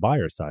get the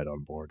buyer side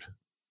on board,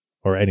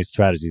 or any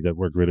strategies that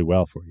worked really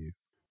well for you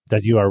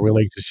that you are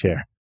willing to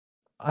share?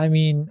 I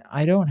mean,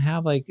 I don't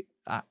have like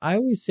I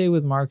always say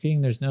with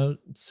marketing, there's no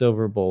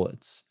silver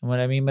bullets. And what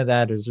I mean by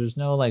that is there's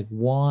no like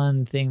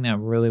one thing that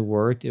really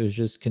worked. It was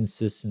just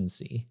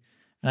consistency.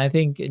 And I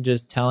think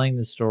just telling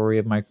the story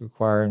of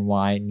MicroAcquire and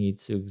why it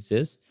needs to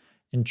exist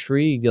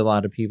intrigue a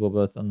lot of people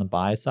both on the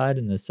buy side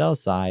and the sell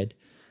side,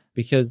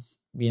 because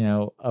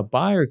a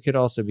buyer could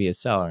also be a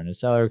seller and a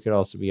seller could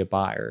also be a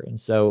buyer. And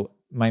so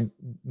my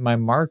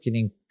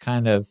marketing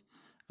kind of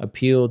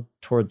appealed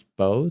towards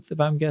both, if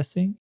I'm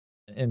guessing.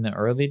 In the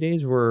early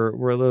days, we're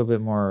a little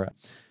bit more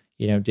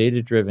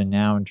data driven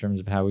now in terms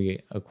of how we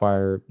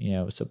acquire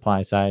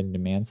supply side and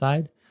demand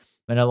side.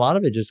 And a lot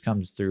of it just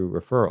comes through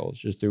referrals,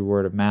 just through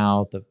word of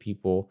mouth of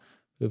people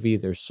who've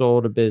either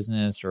sold a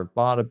business or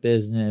bought a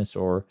business,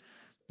 or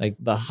like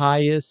the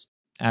highest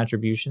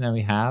attribution that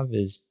we have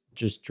is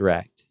just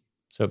direct.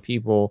 So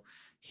people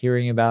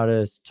hearing about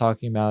us,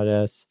 talking about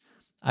us.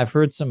 I've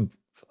heard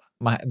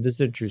this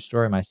is a true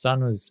story. My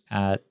son was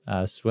at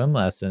swim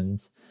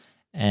lessons,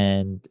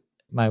 and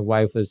my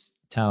wife was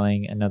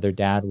telling another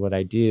dad what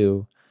I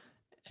do,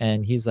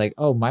 and he's like,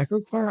 "Oh,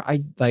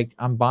 MicroAcquire,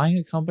 I'm buying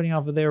a company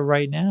off of there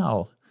right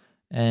now."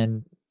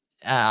 And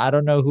I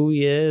don't know who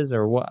he is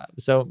or what.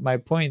 So my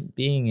point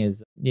being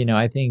is,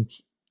 I think,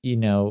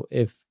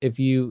 if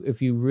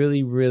you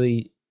really,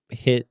 really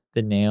hit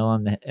the nail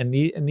on the and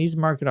these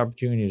market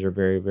opportunities are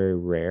very, very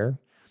rare,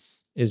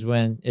 is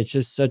when it's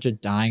just such a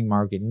dying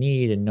market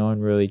need and no one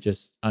really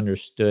just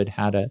understood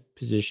how to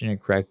position it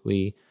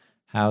correctly,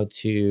 how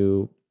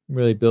to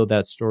really build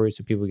that story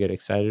so people get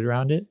excited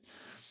around it.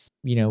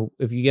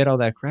 If you get all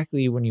that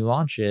correctly when you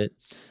launch it,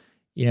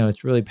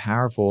 it's really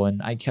powerful.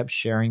 And I kept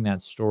sharing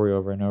that story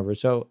over and over.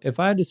 So if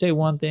I had to say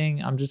one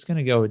thing, I'm just going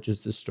to go with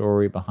just the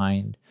story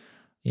behind,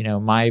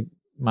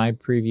 my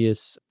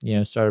previous,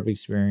 startup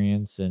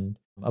experience, and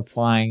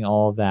applying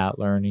all of that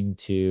learning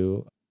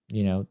to,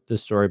 the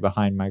story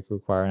behind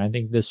MicroAcquire. And I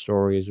think this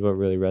story is what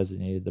really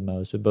resonated the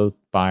most with both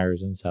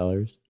buyers and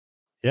sellers.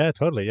 Yeah,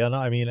 totally. Yeah, no,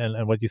 I mean,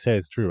 and what you say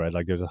is true, right?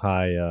 Like there's a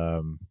high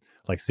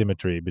like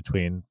symmetry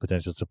between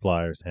potential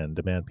suppliers and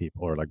demand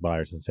people, or like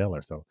buyers and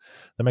sellers. So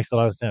that makes a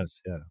lot of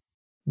sense. Yeah.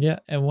 Yeah,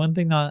 and one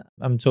thing that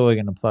I'm totally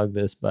gonna plug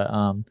this, but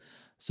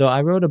so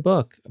I wrote a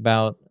book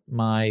about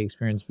my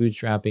experience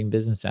bootstrapping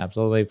business apps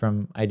all the way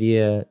from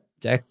idea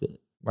to exit,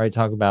 where I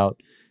talk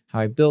about how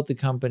I built the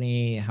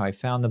company, how I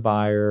found the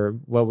buyer,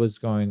 what was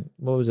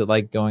it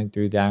like going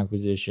through the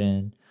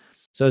acquisition.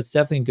 So it's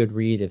definitely a good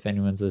read if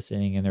anyone's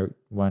listening and they're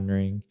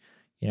wondering,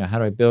 how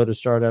do I build a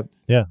startup?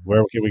 Yeah.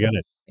 Where can we get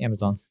it?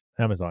 Amazon.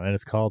 Amazon, and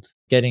it's called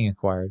Getting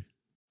Acquired.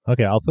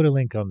 Okay, I'll put a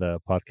link on the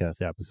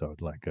podcast episode,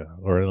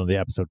 or on the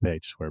episode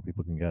page where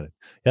people can get it.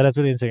 Yeah, that's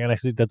really interesting. And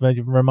actually, that made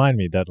you remind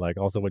me that, like,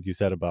 also what you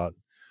said about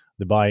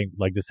the buying,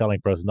 like the selling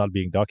process not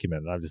being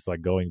documented. I'm just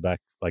like going back,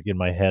 like in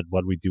my head,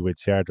 what we do with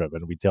ShareDrop,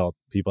 and we tell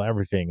people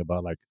everything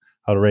about like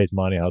how to raise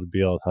money, how to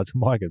build, how to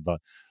market, but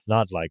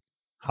not like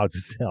how to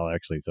sell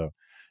actually. So,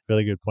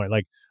 really good point.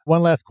 Like,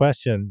 one last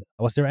question: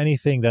 was there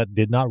anything that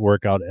did not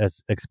work out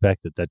as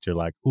expected that you're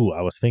like, ooh,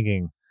 I was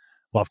thinking?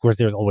 Well, of course,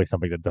 there's always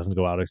something that doesn't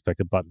go out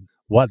expected, but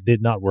what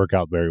did not work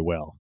out very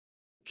well?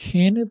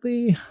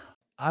 Candidly,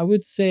 I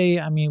would say,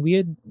 I mean, we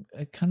had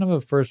kind of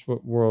a first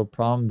world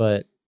problem,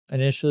 but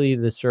initially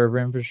the server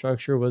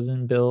infrastructure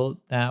wasn't built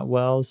that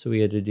well. So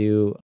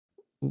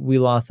we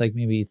lost like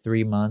maybe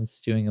 3 months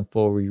doing a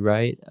full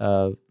rewrite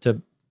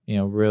to,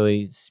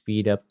 really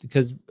speed up,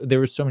 because there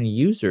were so many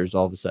users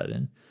all of a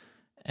sudden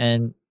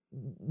and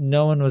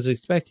no one was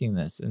expecting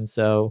this. And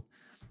so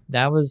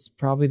that was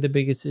probably the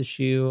biggest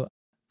issue.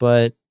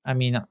 But I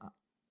mean,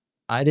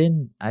 I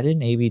didn't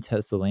A/B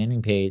test the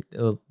landing page.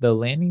 The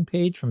landing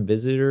page from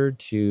visitor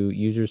to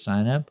user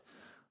sign up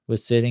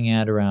was sitting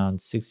at around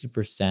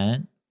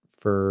 60%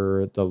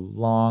 for the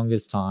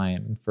longest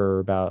time, for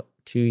about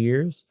 2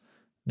 years.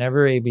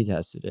 Never A/B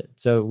tested it.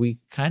 So we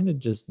kind of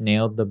just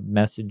nailed the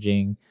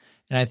messaging.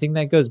 And I think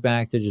that goes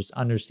back to just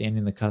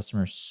understanding the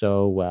customer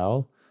so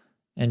well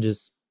and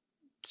just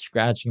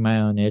scratching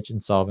my own itch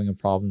and solving a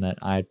problem that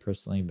I had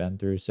personally been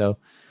through. So,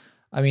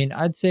 I mean,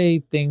 I'd say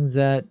things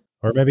that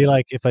Or maybe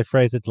like if I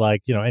phrase it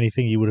like,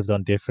 anything you would have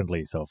done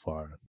differently so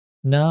far.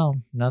 no,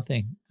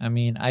 nothing. I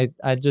mean,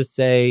 I just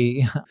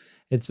say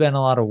it's been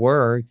a lot of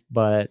work,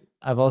 but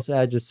I've also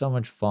had just so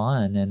much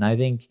fun. And I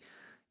think,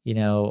 you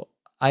know,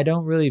 I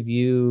don't really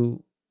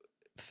view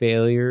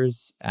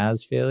failures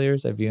as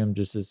failures. I view them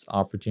just as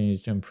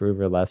opportunities to improve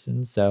or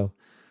lessons. So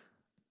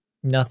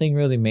nothing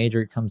really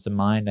major comes to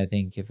mind. I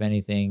think if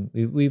anything,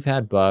 we've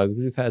had bugs,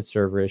 we've had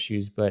server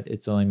issues, but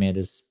it's only made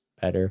us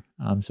better.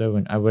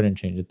 So I wouldn't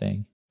change a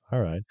thing.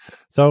 All right.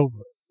 So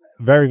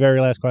very, very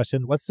last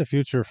question. What's the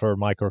future for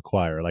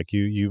MicroAcquire? Like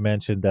you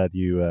mentioned that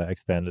you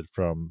expanded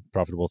from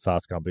profitable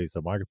SaaS companies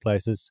to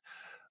marketplaces.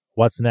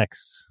 What's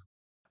next?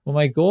 Well,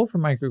 my goal for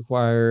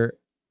MicroAcquire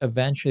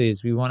eventually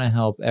is we want to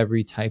help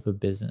every type of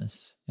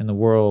business in the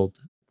world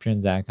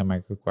transact on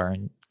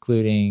MicroAcquire,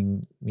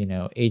 including,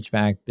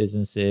 HVAC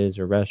businesses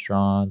or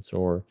restaurants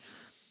or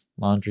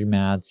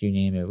laundromats, you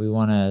name it. We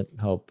want to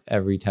help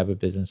every type of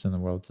business in the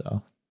world.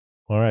 So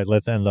All right,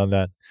 let's end on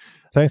that.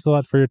 Thanks a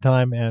lot for your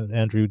time, and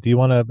Andrew. Do you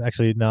want to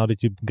actually, now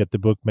that you get the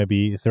book,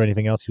 maybe is there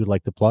anything else you would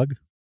like to plug?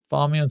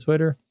 Follow me on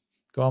Twitter.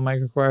 Go on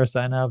MicroAcquire,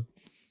 sign up,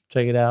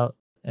 check it out.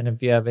 And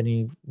if you have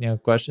any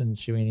questions,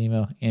 shoot me an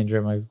email,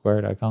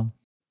 andrew@microacquire.com.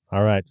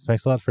 All right.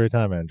 Thanks a lot for your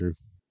time, Andrew.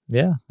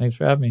 Yeah, thanks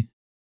for having me.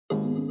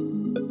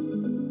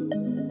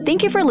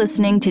 Thank you for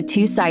listening to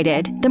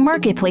Two-Sided, the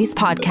Marketplace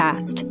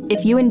podcast.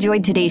 If you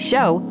enjoyed today's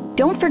show,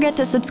 don't forget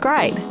to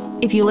subscribe.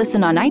 If you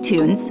listen on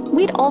iTunes,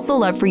 we'd also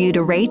love for you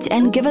to rate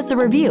and give us a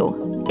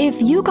review.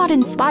 If you got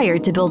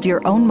inspired to build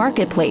your own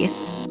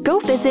marketplace, go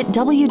visit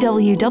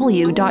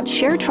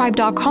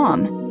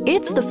www.sharetribe.com.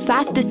 It's the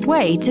fastest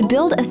way to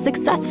build a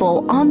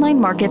successful online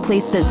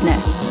marketplace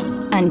business.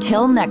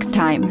 Until next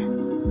time.